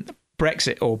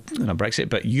Brexit, or not Brexit,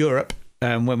 but Europe.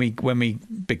 When we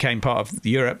became part of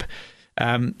Europe,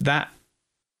 it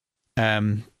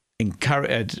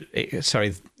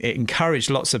encouraged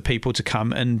lots of people to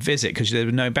come and visit, because there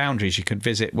were no boundaries. You could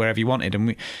visit wherever you wanted,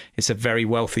 and it's a very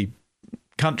wealthy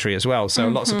country as well. So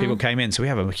lots of people came in. So we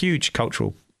have a huge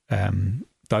cultural,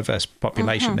 diverse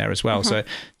population there as well. So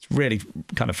it's really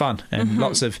kind of fun, and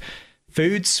lots of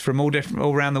foods from all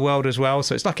around the world as well.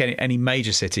 So it's like any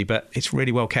major city, but it's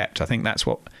really well kept. I think that's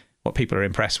what people are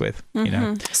impressed with,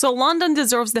 So London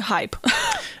deserves the hype.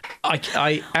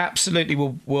 I absolutely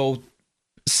will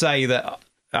say that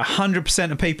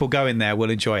 100% of people going there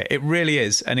will enjoy it. It really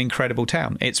is an incredible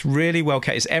town. It's really well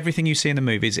kept. It's everything you see in the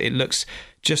movies. It looks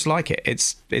just like it.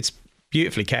 It's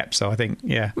beautifully kept. So I think,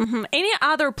 Any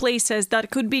other places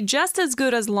that could be just as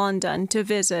good as London to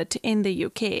visit in the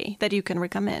UK that you can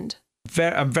recommend?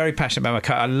 I'm very passionate about my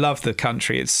country. I love the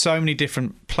country. It's so many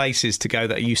different places to go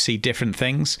that you see different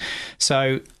things.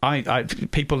 So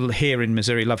people here in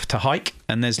Missouri love to hike,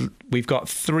 and we've got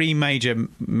 3 major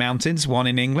mountains. One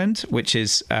in England, which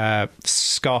is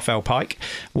Scafell Pike.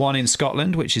 One in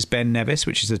Scotland, which is Ben Nevis,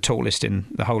 which is the tallest in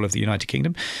the whole of the United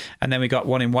Kingdom. And then we got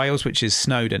one in Wales, which is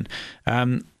Snowdon.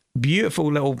 Beautiful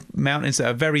little mountains that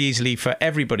are very easily for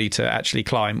everybody to actually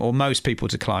climb, or most people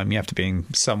to climb. You have to be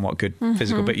in somewhat good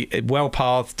physical, but well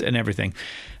pathed and everything.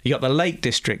 You got the Lake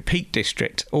District, Peak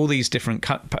District, all these different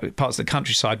parts of the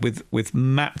countryside with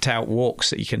mapped out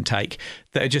walks that you can take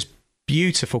that are just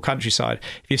beautiful countryside.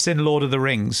 If you've seen Lord of the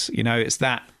Rings, it's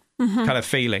that kind of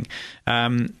feeling.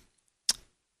 And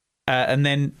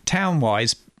then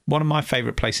town-wise, one of my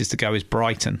favourite places to go is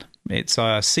Brighton. It's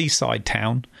a seaside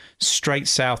town, straight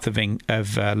south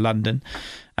of London.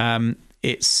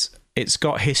 It's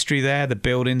got history there. The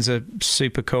buildings are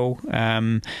super cool.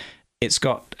 It's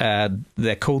got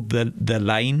they're called the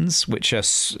lanes, which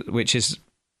is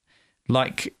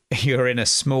like you're in a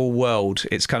small world.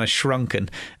 It's kind of shrunken,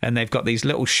 and they've got these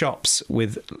little shops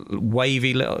with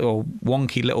wavy little or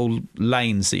wonky little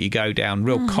lanes that you go down,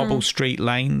 real cobble street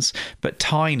lanes, but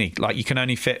tiny. Like you can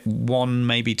only fit one,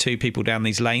 maybe two people down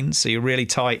these lanes, so you're really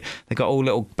tight. They've got all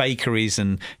little bakeries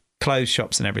and clothes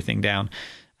shops and everything down.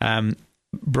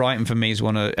 Brighton for me is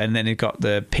one of, and then you've got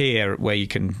the pier where you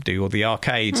can do all the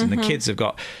arcades, and the kids have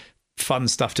got fun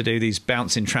stuff to do, these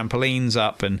bouncing trampolines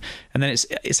up, and then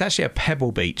it's actually a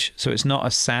pebble beach, so it's not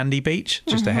a sandy beach,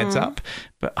 just a heads up,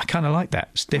 but I kind of like that.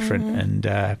 It's different,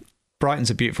 and Brighton's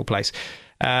a beautiful place.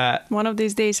 One of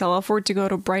these days I'll afford to go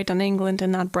to Brighton, England,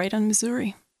 and not Brighton,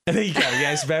 Missouri. There you go.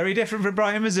 Yeah, it's very different from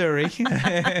Brighton, Missouri.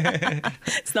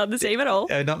 It's not the same at all.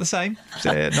 Not the same.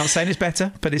 Not saying it's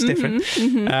better, but it's different.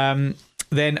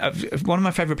 Then one of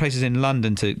my favourite places in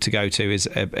London to go to is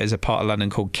a part of London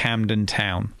called Camden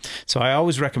Town. So I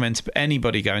always recommend to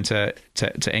anybody going to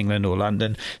England or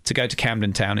London to go to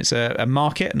Camden Town. It's a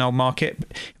market, an old market.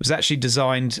 It was actually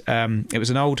designed, it was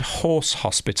an old horse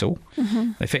hospital.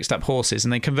 They fixed up horses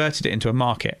and they converted it into a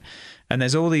market. And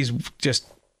there's all these just,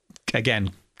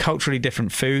 again, culturally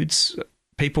different foods.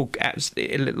 People,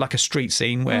 like a street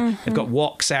scene where they've got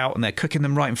woks out and they're cooking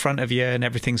them right in front of you and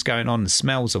everything's going on. The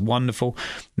smells are wonderful.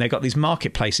 And they've got these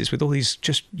marketplaces with all these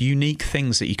just unique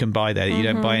things that you can buy there that you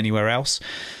don't buy anywhere else.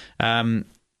 And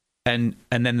then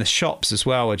the shops as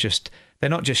well are just, they're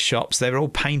not just shops, they're all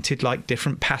painted like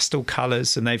different pastel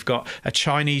colours, and they've got a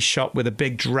Chinese shop with a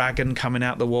big dragon coming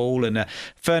out the wall, and a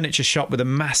furniture shop with a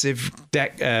massive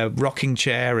rocking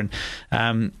chair, and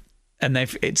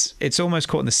it's almost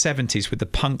caught in the 70s with the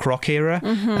punk rock era,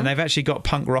 and they've actually got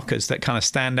punk rockers that kind of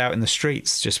stand out in the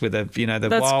streets just with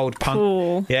the wild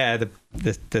punk,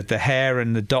 the hair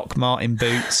and the Doc Martin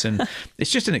boots, and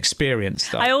it's just an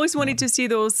experience. I always wanted to see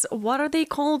those, what are they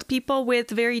called, people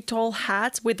with very tall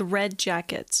hats with red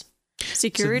jackets?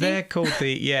 Security? So they're called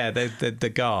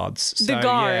the guards. The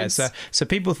guards. Yeah, so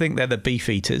people think they're the beef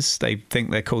eaters. They think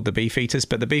they're called the beef eaters,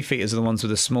 but the beef eaters are the ones with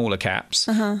the smaller caps,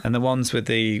 and the ones with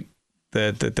the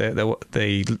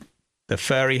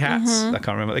furry hats. I can't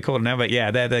remember what they call them now, but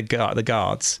yeah, they're the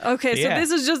guards. Okay, so this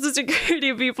is just the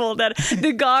security people, that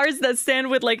the guards that stand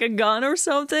with like a gun or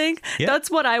something. Yeah.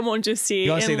 That's what I want to see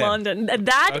in London.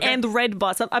 That and red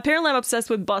bus. Apparently I'm obsessed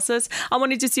with buses. I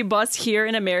wanted to see bus here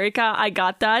in America. I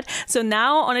got that. So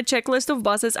now on a checklist of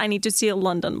buses, I need to see a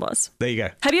London bus. There you go.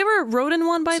 Have you ever rode in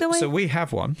one, by the way? So we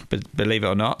have one, believe it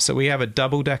or not. So we have a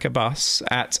double-decker bus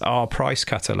at our Price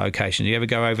Cutter location. You ever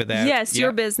go over there? Yes,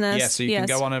 your business. Yeah, so you can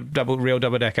go on a real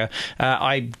double-decker.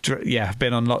 I've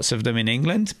been on lots of them in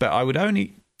England, but I would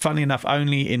funnily enough,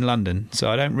 only in London.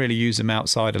 So I don't really use them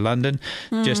outside of London,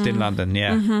 just in London.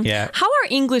 Yeah. How are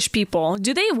English people?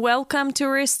 Do they welcome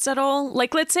tourists at all?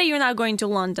 Like, let's say you're not going to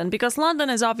London, because London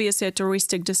is obviously a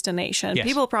touristic destination. Yes.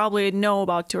 People probably know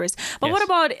about tourists. But what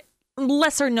about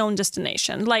lesser known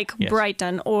destination like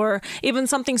Brighton, or even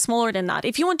something smaller than that?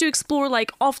 If you want to explore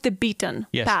like off the beaten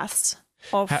paths.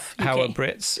 How are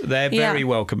Brits? They're very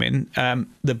welcoming.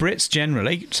 The Brits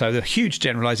generally, so the huge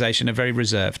generalisation, are very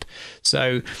reserved.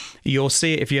 So you'll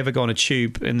see it if you ever go on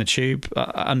in the tube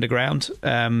underground,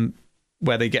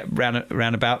 where they get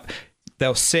roundabout.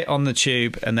 They'll sit on the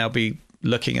tube and they'll be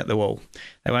looking at the wall.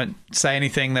 They won't say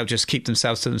anything. They'll just keep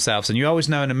themselves to themselves. And you always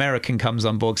know an American comes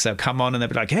on board, because they'll come on and they'll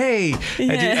be like, "Hey,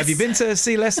 have you been to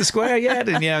see Leicester Square yet?"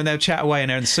 And and they'll chat away, and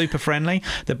they're super friendly.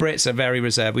 The Brits are very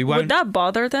reserved. Would that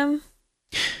bother them?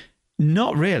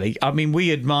 Not really. I mean,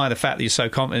 we admire the fact that you're so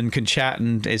confident and can chat,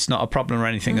 and it's not a problem or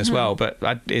anything as well. But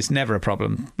it's never a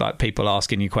problem, like people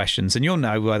asking you questions, and you'll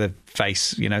know by the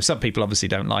face. Some people obviously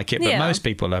don't like it, but most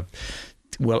people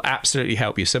will absolutely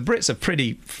help you. So Brits are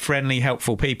pretty friendly,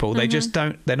 helpful people. They just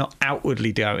they're not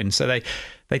outwardly doing. So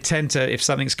they tend to, if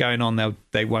something's going on,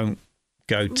 they won't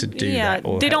go to do that.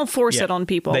 Or they don't force it on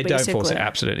people. They basically. don't force it.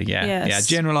 Absolutely. Yeah.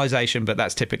 Generalization, but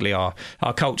that's typically our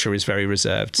culture is very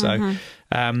reserved. So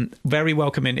very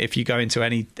welcoming if you go into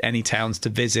any towns to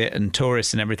visit, and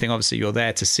tourists and everything. Obviously, you're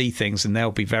there to see things, and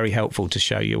they'll be very helpful to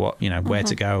show you what where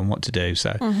to go and what to do.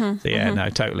 So no,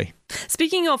 totally.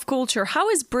 Speaking of culture, how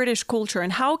is British culture,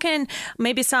 and how can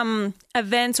maybe some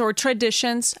events or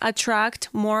traditions attract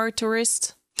more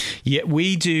tourists? Yeah,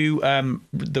 we do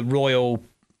the royal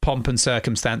pomp and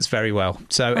circumstance very well.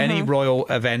 So any royal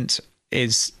event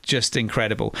is just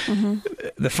incredible.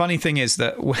 The funny thing is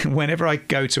that whenever I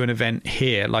go to an event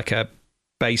here, like a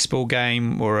baseball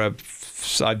game, or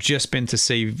I've just been to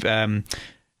see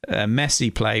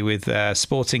Messi play with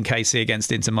Sporting KC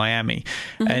against Inter Miami,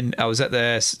 and I was at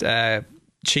the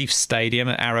Chiefs Stadium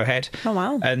at Arrowhead. Oh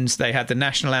wow! And they had the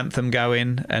national anthem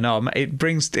going, and it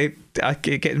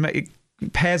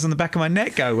hairs on the back of my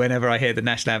neck go whenever I hear the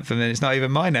national anthem, and it's not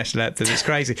even my national anthem. It's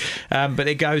crazy, but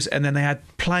it goes, and then they had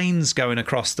planes going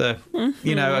across the,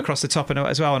 across the top of it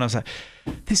as well, and I was like,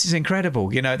 this is incredible.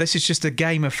 This is just a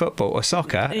game of football or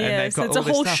soccer, and they've got it's all a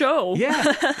this whole stuff. show.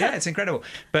 Yeah, it's incredible.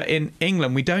 But in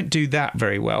England, we don't do that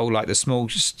very well, like the small,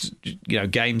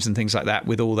 games and things like that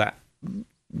with all that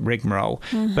rigmarole.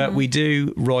 But we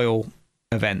do royal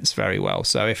events very well.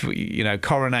 So if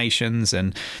coronations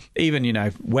and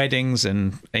even weddings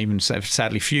and even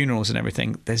sadly funerals and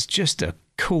everything, there's just a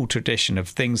cool tradition of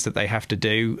things that they have to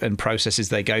do and processes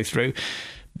they go through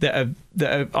that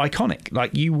are iconic.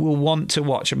 Like, you will want to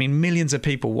watch. I mean, millions of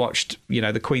people watched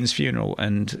the Queen's funeral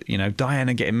and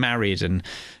Diana getting married and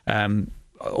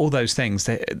all those things.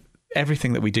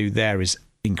 Everything that we do there is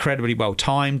incredibly well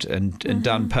timed and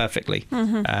done perfectly.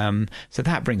 So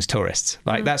that brings tourists.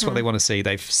 Like, that's what they want to see.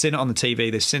 They've seen it on the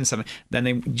TV, they've seen something, then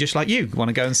they, just like you, want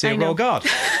to go and see a Royal Guard.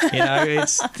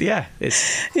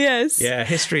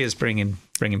 History is bringing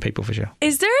people for sure.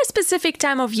 Is there a specific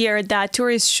time of year that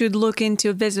tourists should look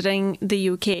into visiting the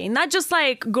UK? Not just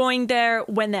like going there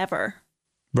whenever.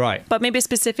 Right. But maybe a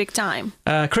specific time.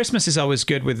 Christmas is always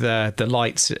good with the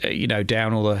lights,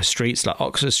 down all the streets like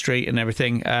Oxford Street and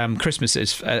everything. Christmas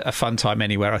is a fun time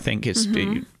anywhere. I think it's.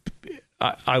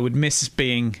 I would miss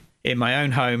being in my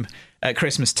own home at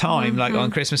Christmas time, like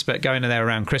on Christmas, but going there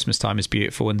around Christmas time is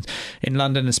beautiful. And in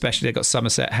London, especially, they've got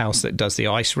Somerset House that does the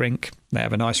ice rink. They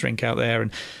have an ice rink out there,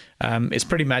 and it's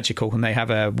pretty magical. And they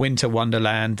have a winter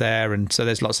wonderland there, and so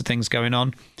there's lots of things going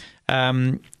on.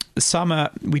 The summer,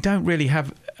 we don't really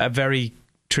have a very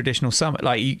traditional summer.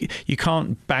 Like, you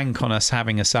can't bank on us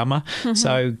having a summer.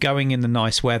 So going in the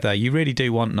nice weather, you really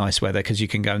do want nice weather because you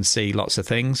can go and see lots of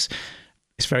things.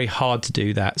 It's very hard to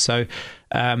do that. So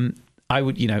I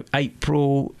would,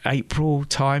 April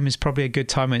time is probably a good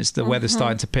time when it's the weather's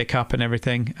starting to pick up and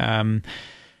everything.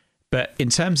 But in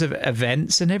terms of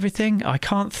events and everything, I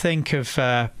can't think of.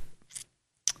 I'm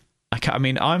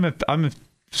a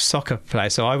soccer player,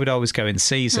 so I would always go in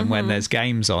season when there's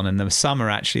games on, and the summer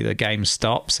actually the games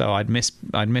stop, so I'd miss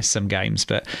some games.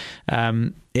 But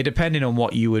it depended on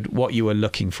what you were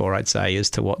looking for, I'd say, as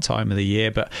to what time of the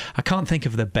year. But I can't think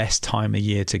of the best time of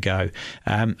year to go.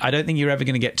 I don't think you're ever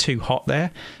going to get too hot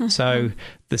there. So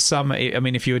the summer,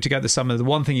 if you were to go to the summer, the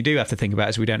one thing you do have to think about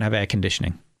is we don't have air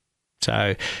conditioning.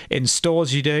 So in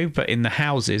stores you do, but in the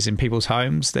houses, in people's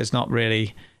homes, there's not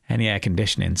really any air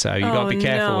conditioning, so you got to be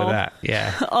careful with that.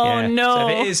 No. So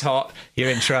if it is hot, you're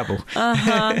in trouble.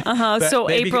 So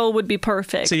April would be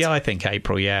perfect. So I think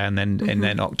April, and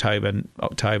then October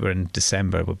and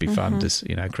December would be fun. Just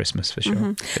Christmas for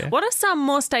sure. What are some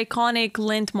most iconic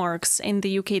landmarks in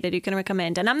the UK that you can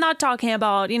recommend? And I'm not talking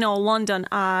about London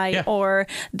Eye or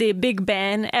the Big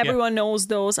Ben. Everyone knows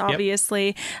those,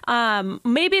 obviously.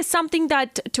 Maybe something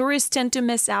that tourists tend to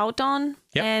miss out on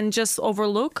and just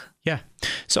overlook.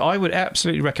 So I would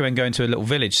absolutely recommend going to a little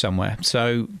village somewhere.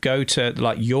 So go to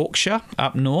like Yorkshire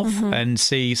up north and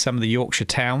see some of the Yorkshire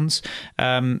towns.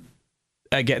 Get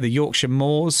the Yorkshire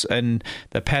moors and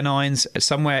the Pennines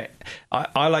somewhere.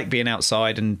 I like being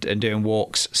outside and doing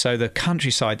walks. So the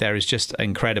countryside there is just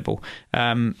incredible.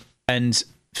 And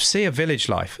see a village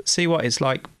life. See what it's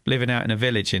like living out in a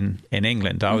village in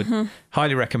England. I would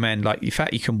highly recommend. Like, in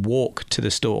fact, you can walk to the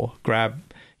store, grab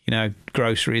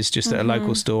groceries just at a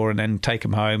local store and then take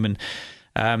them home. And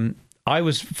I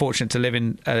was fortunate to live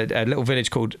in a little village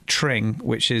called Tring,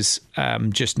 which is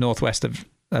just northwest of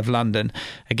London.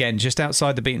 Again, just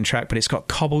outside the beaten track, but it's got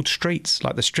cobbled streets.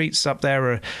 Like, the streets up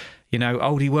there are,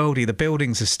 oldie worldy. The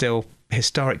buildings are still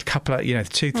historic, couple of, 200,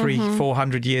 300,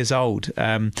 400 years old.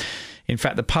 In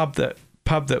fact, the pub that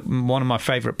one of my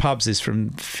favourite pubs is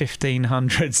from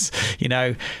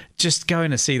 1500s. Just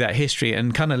going to see that history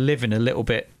and kind of living a little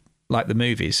bit like the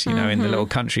movies, in the little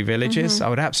country villages. I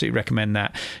would absolutely recommend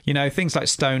that. Things like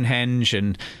Stonehenge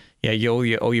and all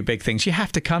your big things you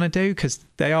have to kind of do because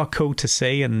they are cool to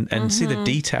see and see the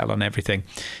detail on everything.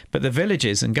 But the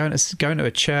villages and going to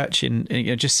a church and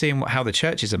just seeing how the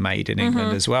churches are made in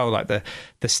England as well, like the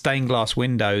stained glass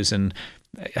windows and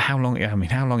how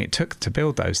long it took to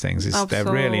build those things they're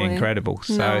really incredible.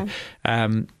 So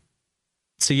and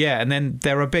then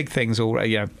there are big things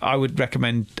already. I would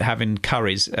recommend having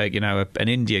curries,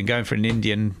 going for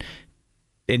an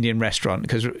Indian restaurant,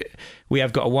 because we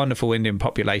have got a wonderful Indian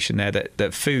population there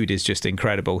that food is just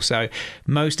incredible. So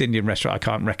most Indian restaurant, I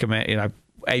can't recommend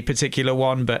a particular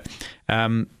one, but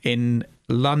in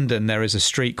London there is a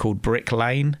street called Brick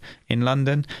Lane in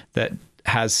London that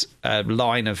has a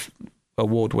line of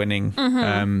award-winning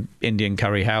Indian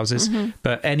curry houses.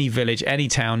 But any village, any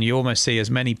town, you almost see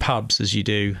as many pubs as you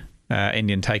do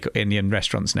Indian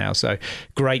restaurants now. So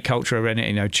great culture around it.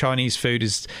 You know, Chinese food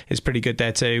is pretty good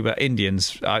there too, but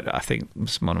Indians, I think,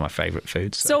 it's one of my favourite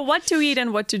foods. So what to eat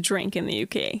and what to drink in the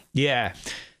UK? Yeah.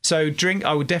 So drink,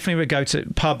 I would definitely go to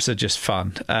pubs. Are just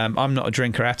fun. I'm not a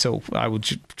drinker at all. I will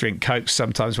drink Coke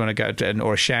sometimes when I go to,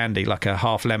 or a shandy, like a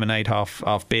half lemonade,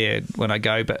 half beer when I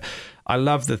go. But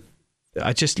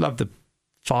I just love the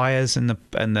fires and the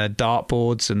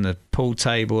dartboards and the pool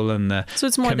table and the so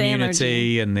it's more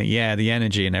community and the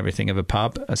energy and everything of a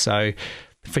pub. So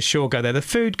for sure go there. The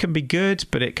food can be good,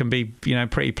 but it can be, you know,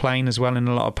 pretty plain as well in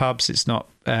a lot of pubs. It's not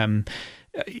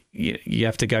you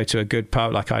have to go to a good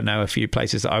pub. Like I know a few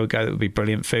places that I would go that would be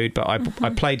brilliant food, but I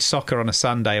played soccer on a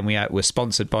Sunday and we were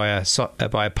sponsored by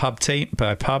a pub team,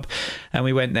 and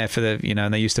we went there for the, you know,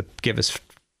 and they used to give us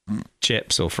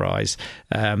chips or fries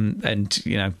and,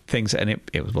 you know, things, and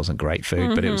it wasn't great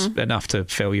food, but it was enough to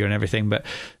fill you and everything. But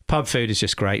pub food is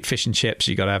just great. Fish and chips,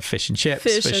 you got to have fish and chips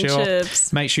for sure.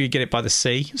 Chips. Make sure you get it by the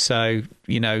sea. So,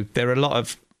 you know, there are a lot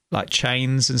of like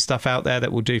chains and stuff out there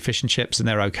that will do fish and chips, and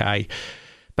they're okay.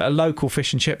 But a local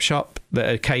fish and chip shop that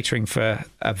are catering for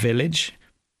a village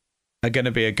are going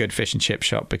to be a good fish and chip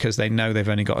shop, because they know they've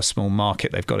only got a small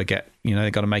market. They've got to get, you know,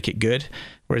 they've got to make it good.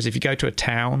 Whereas if you go to a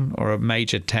town or a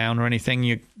major town or anything,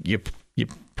 you're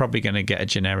probably going to get a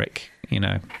generic, you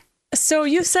know. So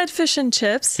you said fish and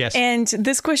chips, yes. And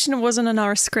this question wasn't in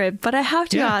our script, but I have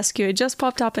to ask you, it just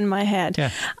popped up in my head.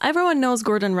 Yeah. Everyone knows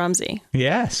Gordon Ramsay.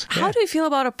 Yes. How do you feel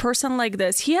about a person like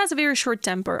this? He has a very short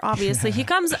temper, obviously. He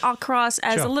comes across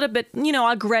as a little bit, you know,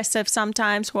 aggressive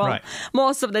sometimes. Well,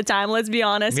 most of the time, let's be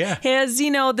honest. Yeah. He has,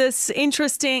 you know, this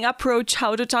interesting approach,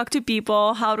 how to talk to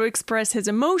people, how to express his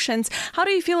emotions. How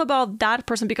do you feel about that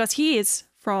person? Because he is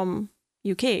from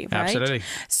UK, right? Absolutely.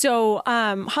 So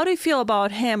how do you feel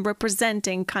about him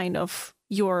representing kind of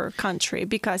your country?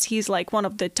 Because he's like one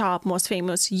of the top, most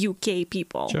famous UK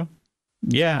people. Sure.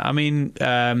 Yeah, I mean,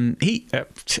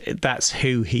 that's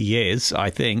who he is, I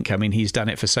think. I mean, he's done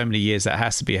it for so many years. That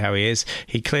has to be how he is.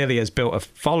 He clearly has built a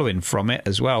following from it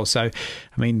as well. So,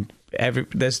 I mean,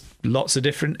 there's lots of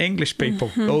different English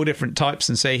people, all different types,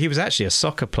 and say he was actually a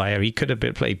soccer player. He could have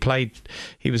played.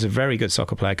 He was a very good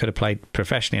soccer player. Could have played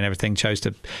professionally and everything. Chose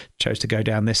to go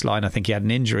down this line. I think he had an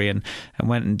injury and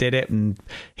went and did it, and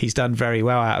he's done very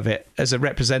well out of it as a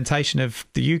representation of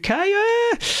the UK.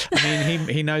 I mean,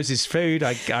 he knows his food.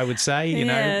 I would say, you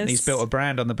know, and he's built a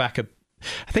brand on the back of.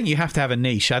 I think you have to have a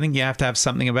niche. I think you have to have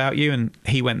something about you, and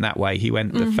he went that way. He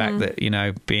went the fact that, you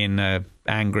know, being a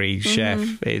angry chef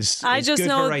is good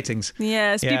for ratings.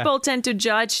 Yes, people tend to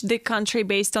judge the country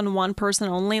based on one person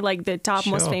only, like the top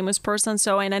most famous person.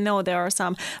 So, and I know there are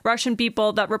some Russian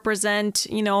people that represent,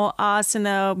 you know, us in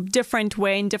a different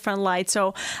way, in different light.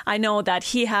 So I know that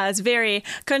he has very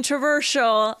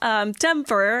controversial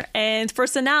temper and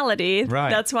personality. Right.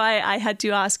 That's why I had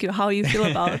to ask you how you feel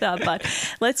about that. But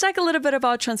let's talk a little bit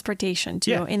about transportation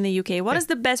too in the UK. What is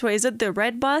the best way? Is it the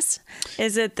red bus?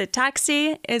 Is it the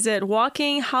taxi? Is it walking?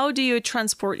 How do you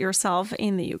transport yourself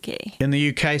in the UK? In the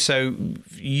UK, so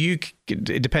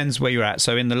it depends where you're at.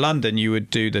 So in London, you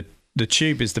would do the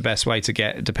tube is the best way to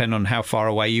get, depending on how far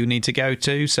away you need to go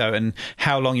to. So, and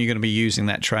how long you're going to be using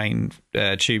that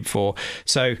tube for.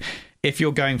 So if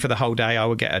you're going for the whole day, I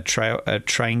would get a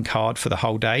train card for the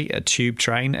whole day, a tube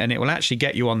train, and it will actually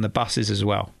get you on the buses as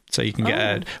well. So you can get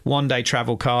a one-day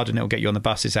travel card, and it'll get you on the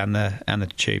buses and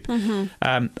the tube.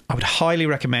 I would highly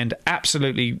recommend,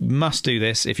 absolutely must do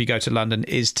this if you go to London,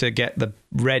 is to get the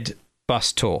Red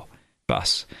Bus Tour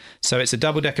bus. So it's a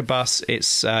double-decker bus.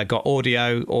 It's got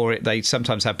audio, or they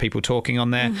sometimes have people talking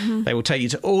on there. They will take you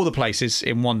to all the places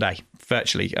in one day,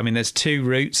 virtually. I mean, there's 2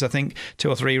 routes, I think, 2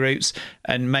 or 3 routes,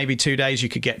 and maybe 2 days you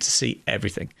could get to see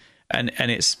everything. And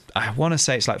it's, I want to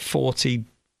say it's like $50,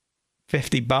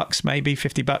 maybe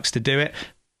 $50 to do it.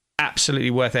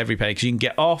 Absolutely worth every penny, because you can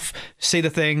get off, see the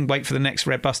thing, wait for the next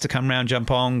red bus to come round,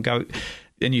 jump on, go,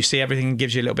 and you see everything.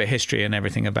 Gives you a little bit of history and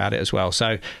everything about it as well.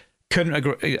 So couldn't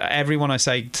agree. Everyone I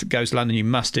say goes to London, you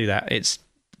must do that. It's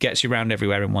gets you around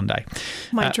everywhere in one day.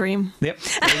 My dream. Yep,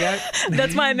 there you go.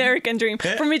 That's my American dream.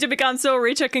 For me to become so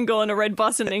rich, I can go on a red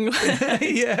bus in England.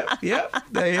 yeah.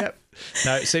 No,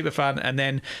 it's super fun. And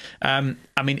then, I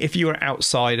mean, if you were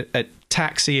outside, a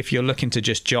taxi, if you're looking to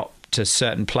just jot to a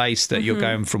certain place that you're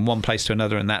going from one place to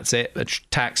another and that's it, a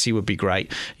taxi would be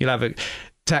great. You'll have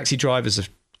taxi drivers are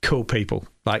cool people,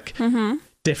 like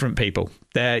different people.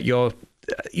 You'll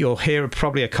hear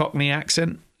probably a Cockney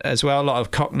accent as well. A lot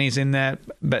of Cockneys in there,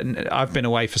 but I've been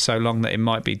away for so long that it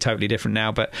might be totally different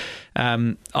now. But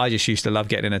I just used to love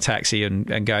getting in a taxi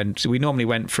and going. So we normally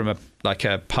went from a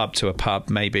pub to a pub,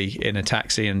 maybe in a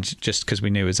taxi, and just because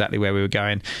we knew exactly where we were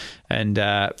going. And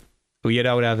you'd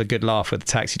always have a good laugh with the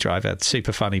taxi driver.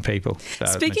 Super funny people.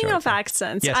 Speaking of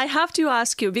accents, yes. I have to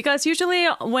ask you, because usually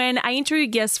when I interview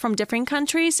guests from different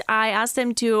countries, I ask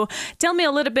them to tell me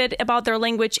a little bit about their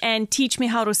language and teach me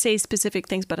how to say specific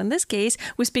things. But in this case,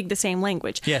 we speak the same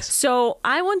language. Yes. So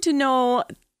I want to know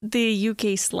the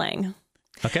UK slang.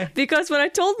 Okay. Because when I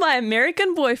told my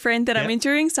American boyfriend that I'm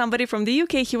interviewing somebody from the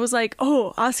UK, he was like,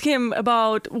 oh, ask him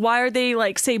about why are they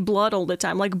like say blood all the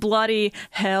time, like bloody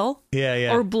hell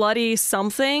or bloody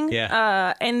something.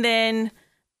 And then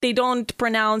they don't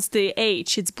pronounce the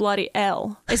H. It's bloody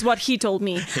L, is what he told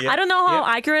me. I don't know how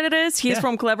accurate it is. He's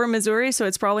from Clever, Missouri, so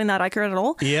it's probably not accurate at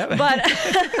all. But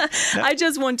I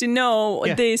just want to know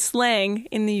the slang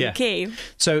in the UK.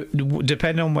 So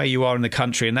depending on where you are in the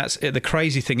country, and that's the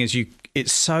crazy thing is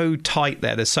it's so tight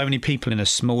there. There's so many people in a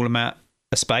small amount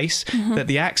of space that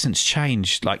the accents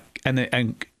change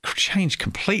and change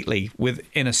completely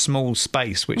within a small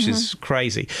space, which is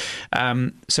crazy.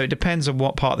 So it depends on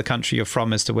what part of the country you're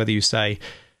from as to whether you say,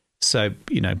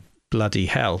 bloody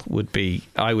hell would be,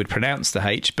 I would pronounce the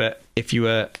H, but if you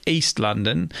were East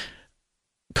London,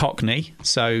 Cockney,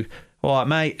 so, all right,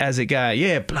 mate, how's it going?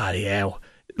 Yeah, bloody hell.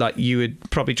 Like you would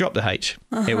probably drop the H.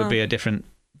 It would be a different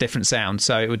sound.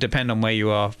 So it would depend on where you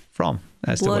are from.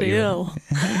 Bloody hell.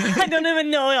 I don't even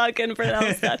know how I can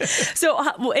pronounce that.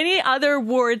 So any other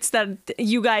words that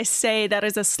you guys say that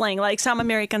is a slang? Like some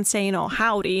Americans say,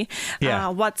 howdy,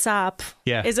 what's up?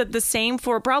 Is it the same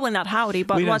for, probably not howdy,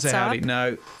 but what's up? Howdy,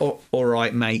 no. All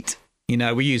right, mate.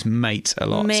 We use mate a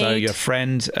lot. Mate. So your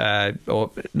friend,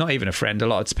 or not even a friend, a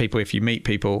lot of people, if you meet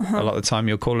people, a lot of the time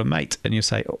you'll call them mate and you'll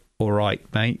say, all right,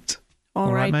 mate.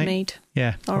 All right, mate.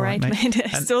 Yeah. All right, mate.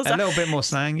 A little bit more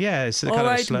slang. Yeah. It's all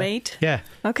right, mate. Yeah.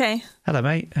 Okay. Hello,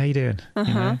 mate. How you doing?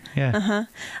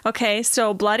 Okay.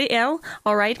 So bloody hell.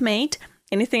 All right, mate.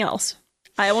 Anything else?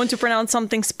 I want to pronounce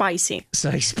something spicy.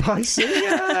 Say spicy.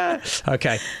 Yeah.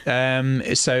 Okay.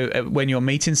 So when you're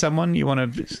meeting someone, you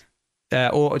want to,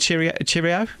 or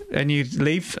cheerio, and you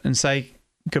leave and say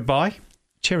goodbye.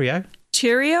 Cheerio.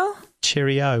 Cheerio.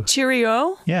 Cheerio.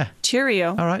 Cheerio. Yeah.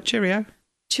 Cheerio. All right. Cheerio.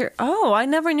 Oh, I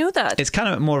never knew that. It's kind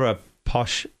of more of a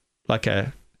posh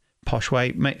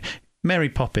way. Mary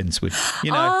Poppins would, kind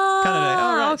of,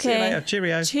 all right, okay. See you later,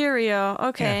 cheerio. Cheerio,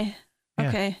 okay. Yeah.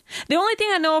 Okay. The only thing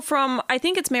I know from, I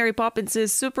think it's Mary Poppins,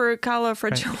 is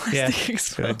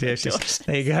supercalifragilisticexpialidocious.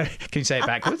 There you go. Can you say it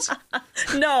backwards?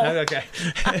 No. Oh, okay.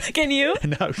 Can you?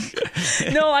 No.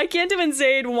 No, I can't even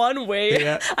say it one way.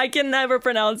 Yeah. I can never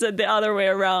pronounce it the other way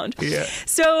around. Yeah.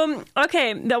 So,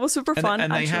 okay, that was super fun.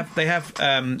 And they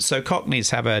have so Cockneys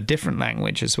have a different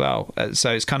language as well.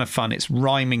 So it's kind of fun. It's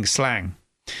rhyming slang.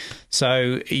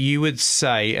 So you would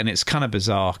say, and it's kind of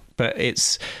bizarre, but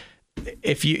it's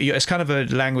kind of a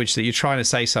language that you're trying to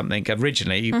say something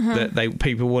originally that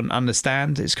people wouldn't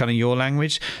understand. It's kind of your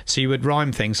language. So you would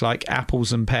rhyme things like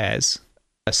apples and pears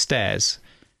are stairs.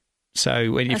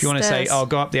 So if you want to say, "I'll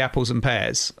go up the apples and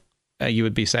pears," you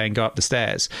would be saying, "Go up the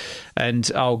stairs,"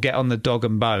 and "I'll get on the dog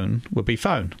and bone" would be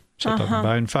phone. So dog and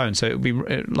bone, phone. So it would be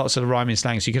lots of rhyming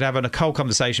slang. So you could have a whole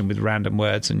conversation with random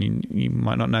words, and you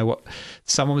might not know what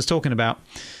someone was talking about.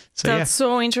 So, that's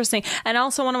so interesting. And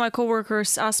also one of my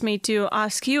coworkers asked me to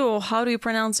ask you, how do you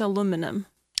pronounce aluminum?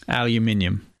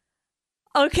 Aluminium.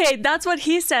 Okay, that's what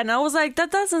he said. And I was like,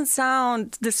 that doesn't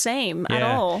sound the same at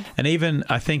all. And even,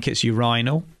 I think it's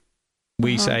urinal.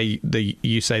 You say the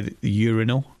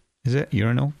urinal. Is it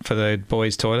urinal for the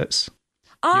boys' toilets?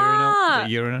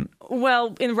 Urinal.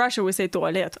 Well, in Russia we say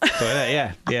toilet.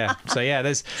 Toilet, yeah. So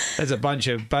there's a bunch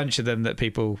of them that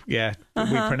people we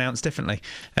pronounce differently.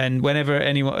 And whenever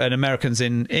an American's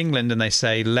in England and they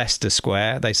say Leicester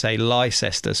Square, they say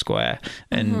Leicester Square,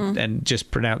 and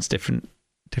just pronounce different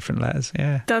letters.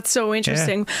 Yeah, that's so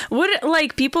interesting. Would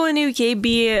people in the UK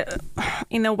be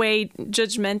in a way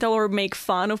judgmental or make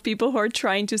fun of people who are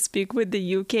trying to speak with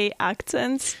the UK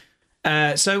accents?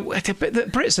 So the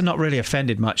Brits are not really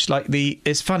offended much.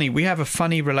 It's funny. We have a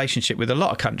funny relationship with a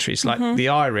lot of countries. Like the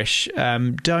Irish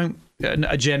don't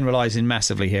generalising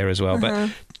massively here as well,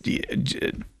 but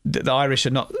the Irish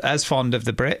are not as fond of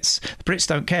the Brits. The Brits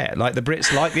don't care. Like the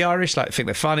Brits like the Irish, think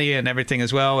they're funny and everything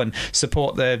as well, and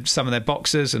support some of their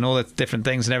boxers and all the different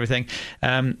things and everything.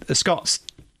 The Scots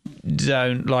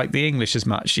don't like the English as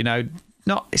much.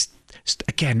 It's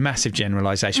again, massive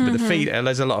generalisation, but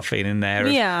there's a lot of feeling there.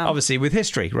 Obviously, with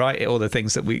history, right? All the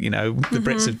things that the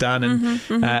Brits have done and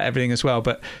everything as well.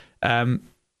 But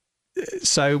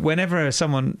so whenever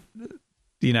someone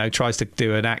tries to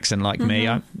do an accent like me,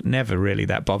 I'm never really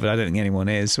that bothered. I don't think anyone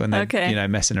is when they're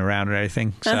messing around or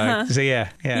anything. So yeah.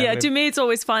 To me it's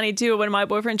always funny too when my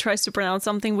boyfriend tries to pronounce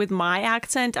something with my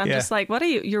accent. I'm just like, what do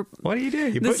you do? You're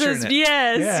butchering it.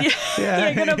 Yes. Yeah.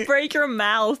 You're gonna break your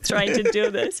mouth trying to do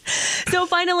this. So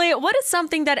finally, what is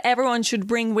something that everyone should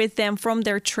bring with them from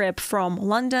their trip from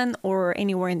London or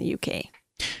anywhere in the UK?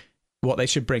 What they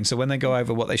should bring. So when they go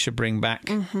over, what they should bring back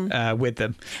with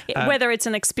them. Whether it's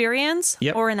an experience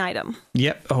or an item.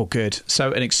 Yep. Oh, good.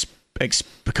 So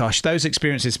gosh, those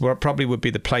experiences probably would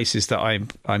be the places that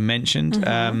I mentioned.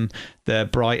 The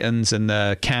Brightons and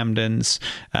the Camdens,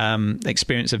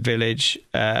 experience of village.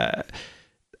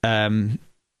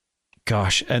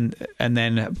 Gosh, and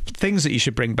then things that you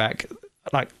should bring back,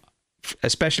 like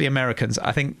especially Americans.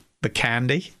 I think the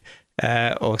candy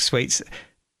or sweets.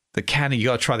 The candy, you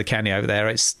got to try the candy over there.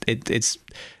 It's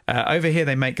over here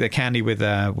they make the candy with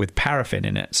paraffin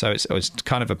in it, so it's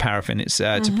kind of a paraffin. It's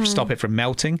to stop it from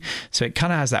melting, so it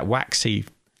kind of has that waxy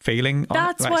feeling.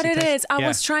 That's what it is. I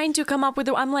was trying to come up with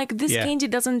I'm like, this candy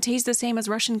doesn't taste the same as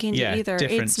Russian candy either.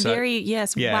 Different. It's very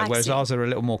waxy. Whereas ours are a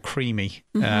little more creamy.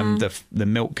 The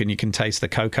milk, and you can taste the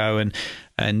cocoa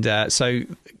and so.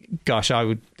 Gosh,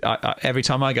 I every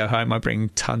time I go home, I bring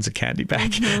tons of candy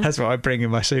back. That's what I bring in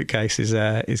my suitcase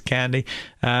is candy.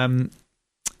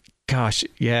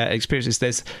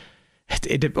 Experiences.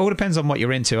 It all depends on what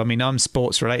you're into. I mean, I'm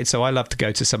sports related, so I love to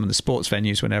go to some of the sports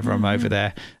venues whenever I'm over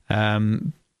there.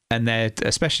 And they're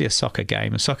especially a soccer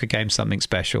game. A soccer game's something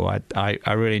special. I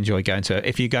really enjoy going to.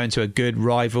 If you go into a good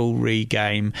rivalry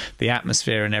game, the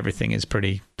atmosphere and everything is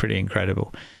pretty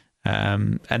incredible.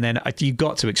 And then you've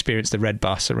got to experience the red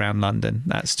bus around London.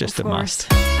 That's just a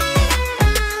must.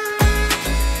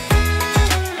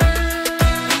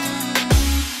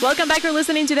 Welcome back. You're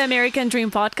listening to the American Dream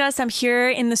Podcast. I'm here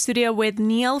in the studio with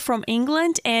Neil from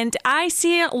England, and I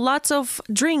see lots of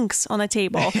drinks on the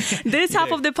table. This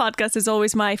half of the podcast is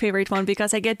always my favorite one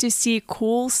because I get to see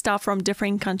cool stuff from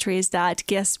different countries that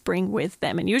guests bring with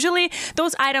them. And usually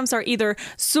those items are either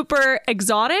super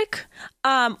exotic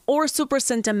or super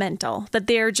sentimental that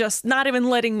they're just not even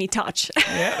letting me touch.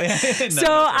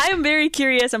 So I'm very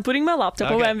curious. I'm putting my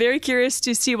laptop away. I'm very curious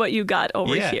to see what you got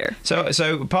over here.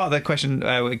 So part of the question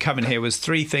coming here was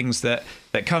 3 things that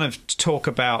kind of talk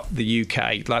about the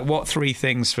UK. Like what 3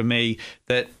 things for me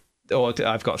that, or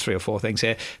I've got 3 or 4 things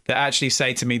here that actually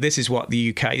say to me, this is what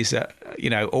the UK is,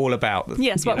 all about.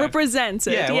 Yes, what represents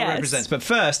it. Yeah, what represents. But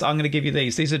first, I'm going to give you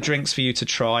these. These are drinks for you to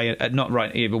try, not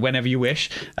right here, but whenever you wish.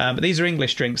 But these are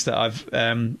English drinks that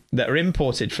that are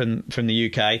imported from the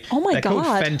UK. Oh my God! They're called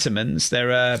Fentimans.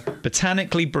 They're a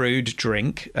botanically brewed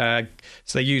drink.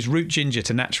 So they use root ginger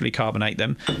to naturally carbonate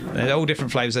them. They're all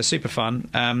different flavours. They're super fun.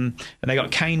 And they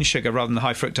got cane sugar rather than the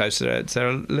high fructose. So they're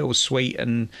a little sweet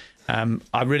and.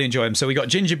 I really enjoy them. So we got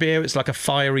ginger beer. It's like a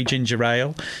fiery ginger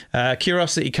ale.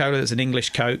 Curiosity Cola, that's an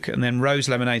English Coke. And then rose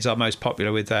lemonade's our most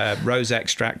popular with rose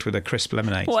extract with a crisp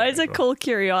lemonade. Why is it called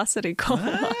Curiosity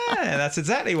Cola? That's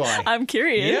exactly why. I'm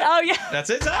curious. Yeah, oh, yeah. That's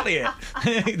exactly it.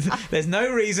 There's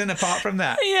no reason apart from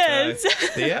that. Yes.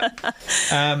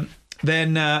 So,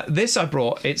 then this I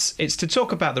brought, it's to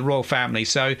talk about the royal family.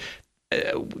 So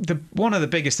one of the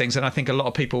biggest things, and I think a lot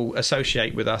of people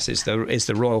associate with us, is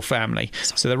the royal family.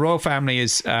 So the royal family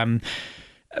is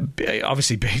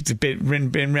obviously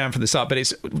been around from the start, but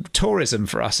it's tourism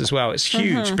for us as well. It's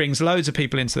huge, brings loads of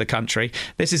people into the country.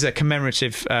 This is a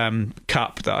commemorative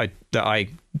cup that I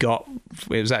got.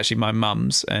 It was actually my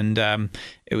mum's, and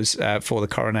it was for the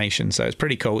coronation, so it's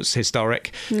pretty cool. It's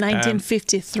historic.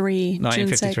 1953, June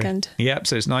 2nd. Yep,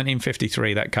 so it's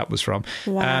 1953 that cup was from.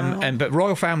 Wow. But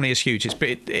royal family is huge.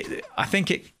 I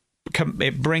think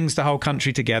it brings the whole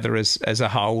country together as a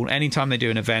whole. Anytime they do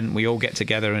an event, we all get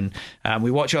together and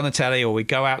we watch it on the telly, or we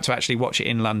go out to actually watch it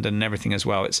in London and everything as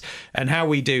well. And how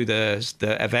we do the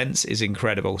events is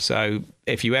incredible. So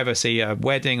if you ever see a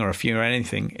wedding or a funeral or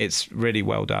anything, it's really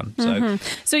well done.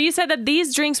 So you said that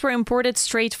these drinks were imported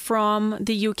straight from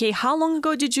the UK. How long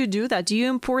ago did you do that? Do you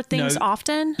import things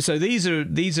often? So these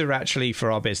are actually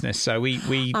for our business. So we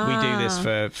do this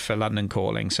for London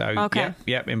Calling. So imported.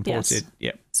 Yes.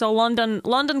 Yep. So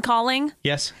London Calling.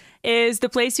 Yes. Is the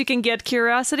place you can get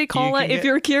Curiosity Cola if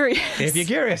you're curious. If you're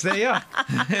curious, there you are.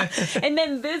 And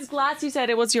then this glass, you said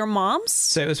it was your mom's?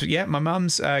 So it was, my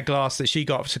mum's glass that she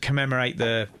got to commemorate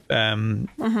the in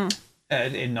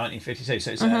 1952.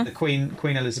 So it's the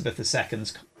Queen Elizabeth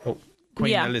II's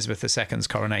Queen Elizabeth II's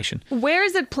coronation. Where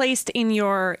is it placed in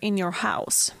your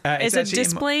house? Is it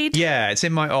displayed? It's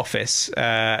in my office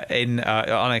in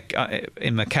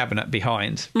my cabinet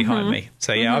behind me.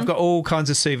 So I've got all kinds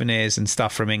of souvenirs and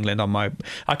stuff from England on my.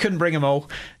 I couldn't bring them all.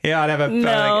 Yeah, I'd have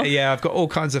I've got all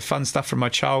kinds of fun stuff from my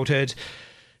childhood.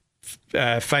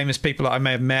 Famous people that I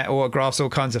may have met, autographs, all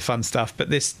kinds of fun stuff. But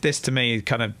this to me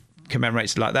kind of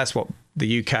commemorates, like, that's what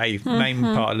the UK main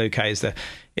part of the UK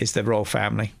is the royal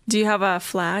family. Do you have a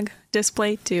flag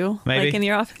displayed too? Maybe. Like in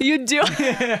your office? You do?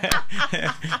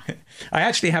 I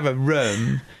actually have a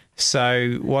room.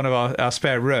 So one of our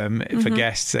spare room for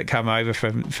guests that come over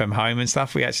from home and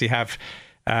stuff, we actually have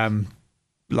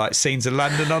like scenes of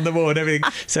London on the wall and everything.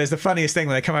 So it's the funniest thing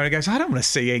when they come over and goes, I don't want to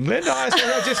see England. That's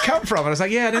where I just come from. And I was like,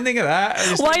 I didn't think of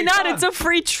that. Why not? Fun. It's a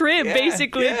free trip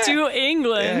basically to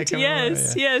England.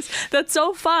 Yes. That's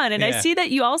so fun. And I see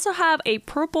that you also have a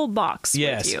purple box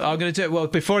with you. I'm going to do it. Well,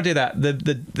 before I do that,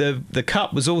 the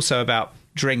cup was also about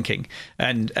drinking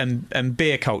and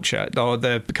beer culture, or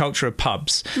the culture of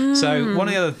pubs. So one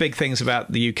of the other big things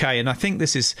about the UK, and I think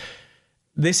this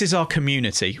is our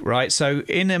community, right? So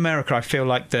in America, I feel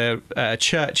like the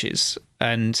churches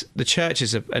and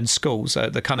schools are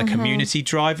the kind of community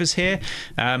drivers here.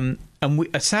 And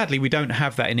sadly, we don't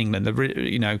have that in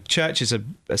England. Churches are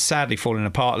sadly falling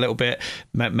apart a little bit,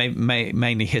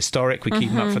 mainly historic. We keep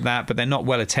them up for that, but they're not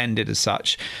well attended as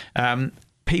such.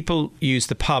 People use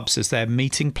the pubs as their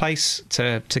meeting place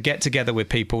to get together with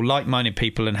people, like-minded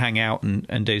people, and hang out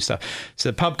and do stuff. So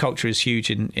the pub culture is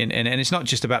huge, and it's not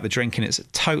just about the drinking; it's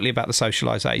totally about the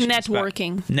socialisation,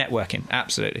 networking,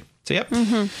 absolutely. So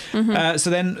so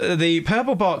then the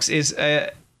purple box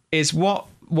is what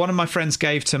one of my friends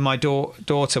gave to my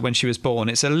daughter when she was born.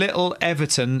 It's a little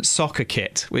Everton soccer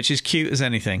kit, which is cute as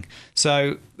anything.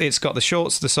 So it's got the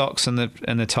shorts, the socks, and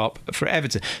the top for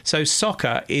Everton. So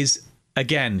soccer is,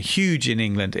 again, huge in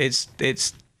England. It's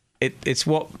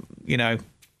what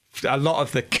a lot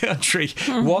of the country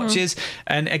watches,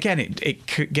 and again,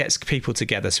 it gets people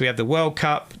together. So we have the World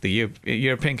Cup, the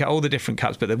European Cup, all the different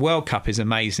cups, but the World Cup is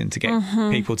amazing to get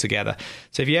people together.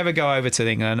 So if you ever go over to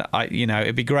England,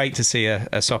 it'd be great to see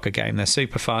a soccer game. They're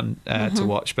super fun to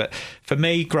watch. But for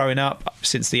me, growing up,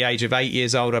 since the age of 8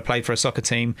 years old, I played for a soccer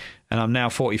team, and I'm now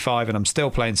 45 and I'm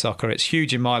still playing soccer. It's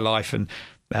huge in my life, and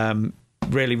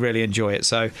really, really enjoy it.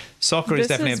 So soccer is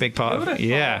definitely a big part of it.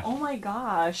 Yeah. Oh my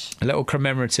gosh. A little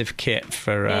commemorative kit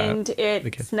for and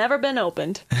it's never been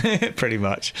opened. Pretty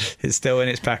much. It's still in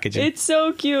its packaging. It's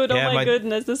so cute. Yeah, oh my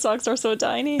goodness, the socks are so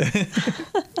tiny.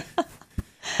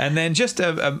 And then just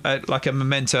like a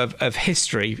memento of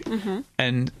history,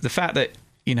 and the fact that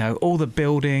all the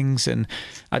buildings, and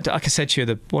like I said to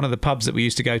you, one of the pubs that we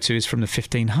used to go to is from the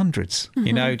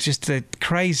 1500s. Just a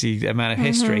crazy amount of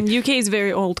history. UK is a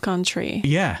very old country.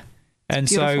 Yeah. And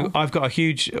so I've got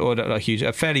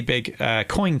a fairly big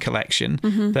coin collection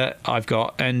that I've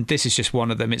got, and this is just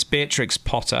one of them. It's Beatrix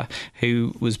Potter,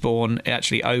 who was born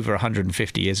actually over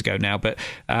 150 years ago now, but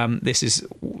this is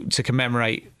to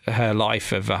commemorate her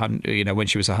life of when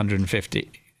she was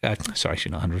 150. Sorry,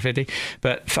 she's not 150,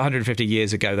 but 150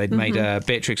 years ago, they'd made a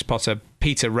Beatrix Potter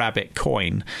Peter Rabbit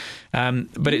coin.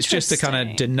 But it's just to kind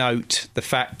of denote the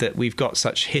fact that we've got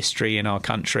such history in our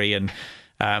country, and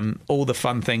all the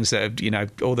fun things that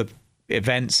have, all the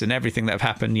events and everything that have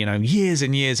happened, years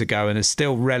and years ago, and is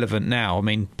still relevant now. I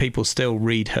mean, people still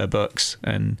read her books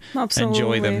and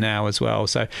enjoy them now as well.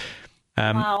 So.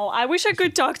 Wow, I wish I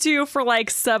could talk to you for like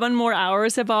 7 more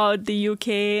hours about the UK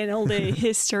and all the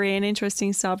history and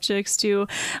interesting subjects too.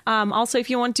 Also, if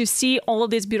you want to see all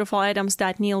of these beautiful items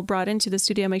that Neil brought into the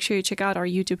studio, make sure you check out our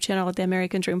YouTube channel at the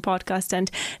American Dream Podcast. And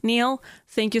Neil,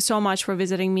 thank you so much for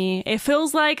visiting me. It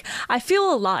feels like I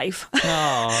feel alive.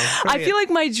 Oh, I feel like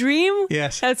my dream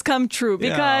has come true,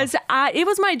 because it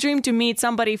was my dream to meet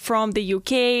somebody from the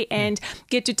UK and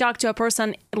get to talk to a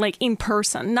person like in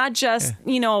person, not just,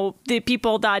 the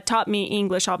people that taught me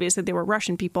English. Obviously, they were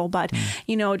Russian people, but,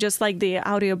 just like the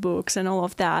audiobooks and all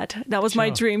of that. That was my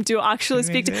dream to actually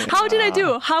speak to. How did I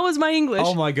do? How was my English?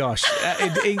 Oh my gosh.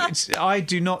 I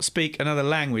do not speak another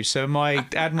language, so my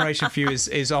admiration for you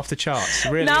is off the charts.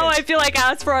 Really now is. I feel like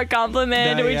I asked for a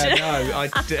compliment.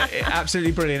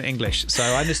 Absolutely brilliant English. So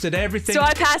I understood everything. So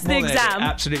I passed the exam.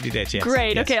 Absolutely did, yes.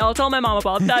 Great. Yes. Okay, I'll tell my mom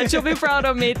about that. She'll be proud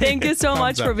of me. Thank you so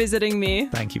much for visiting me.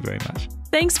 Thank you very much.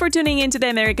 Thanks for tuning into the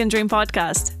American Dream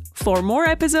Podcast. For more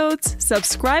episodes,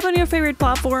 subscribe on your favorite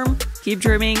platform, keep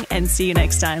dreaming, and see you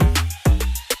next time.